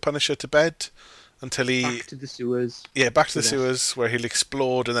puts the Punisher to bed until he... Back to the sewers. Yeah, back to the sewers, where he'll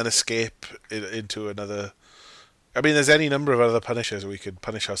explode and then escape into another... I mean, there's any number of other Punishers we could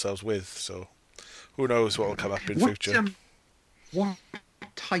punish ourselves with, so who knows what will come up in future. What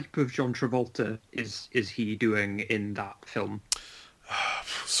type of John Travolta is he doing in that film?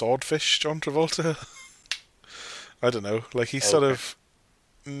 Swordfish John Travolta? I don't know. Like, he's sort of...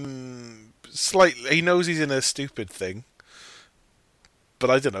 slightly... He knows he's in a stupid thing. But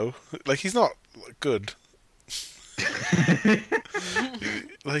I don't know. Like, he's not good.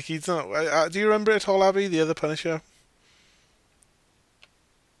 Like, he's not... do you remember it at all, Abby? The other Punisher?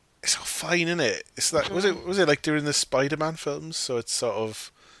 It's all fine, isn't it? It's like... Was it like during the Spider-Man films? So it's sort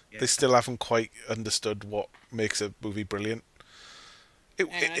of... Yeah. They still haven't quite understood what makes a movie brilliant.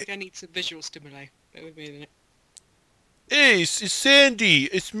 I need some visual stimuli. Bear with me a minute. Hey, it's Sandy.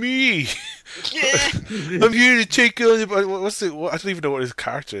 It's me. Yeah. I'm here to take on the... I don't even know what his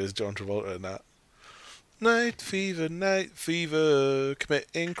character is, John Travolta, in that. Night fever,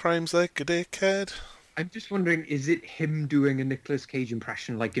 committing crimes like a dickhead. I'm just wondering, is it him doing a Nicolas Cage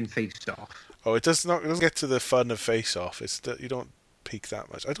impression like in Face Off? Oh, it doesn't get to the fun of Face Off. It's that you don't peak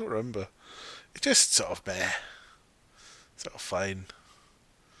that much. I don't remember. It's just sort of meh. Sort of fine.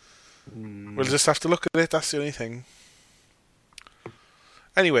 We'll just have to look at it. That's the only thing.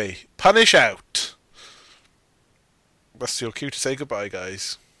 Anyway, Punish out. That's your cue to say goodbye,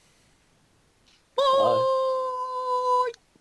 guys. Bye.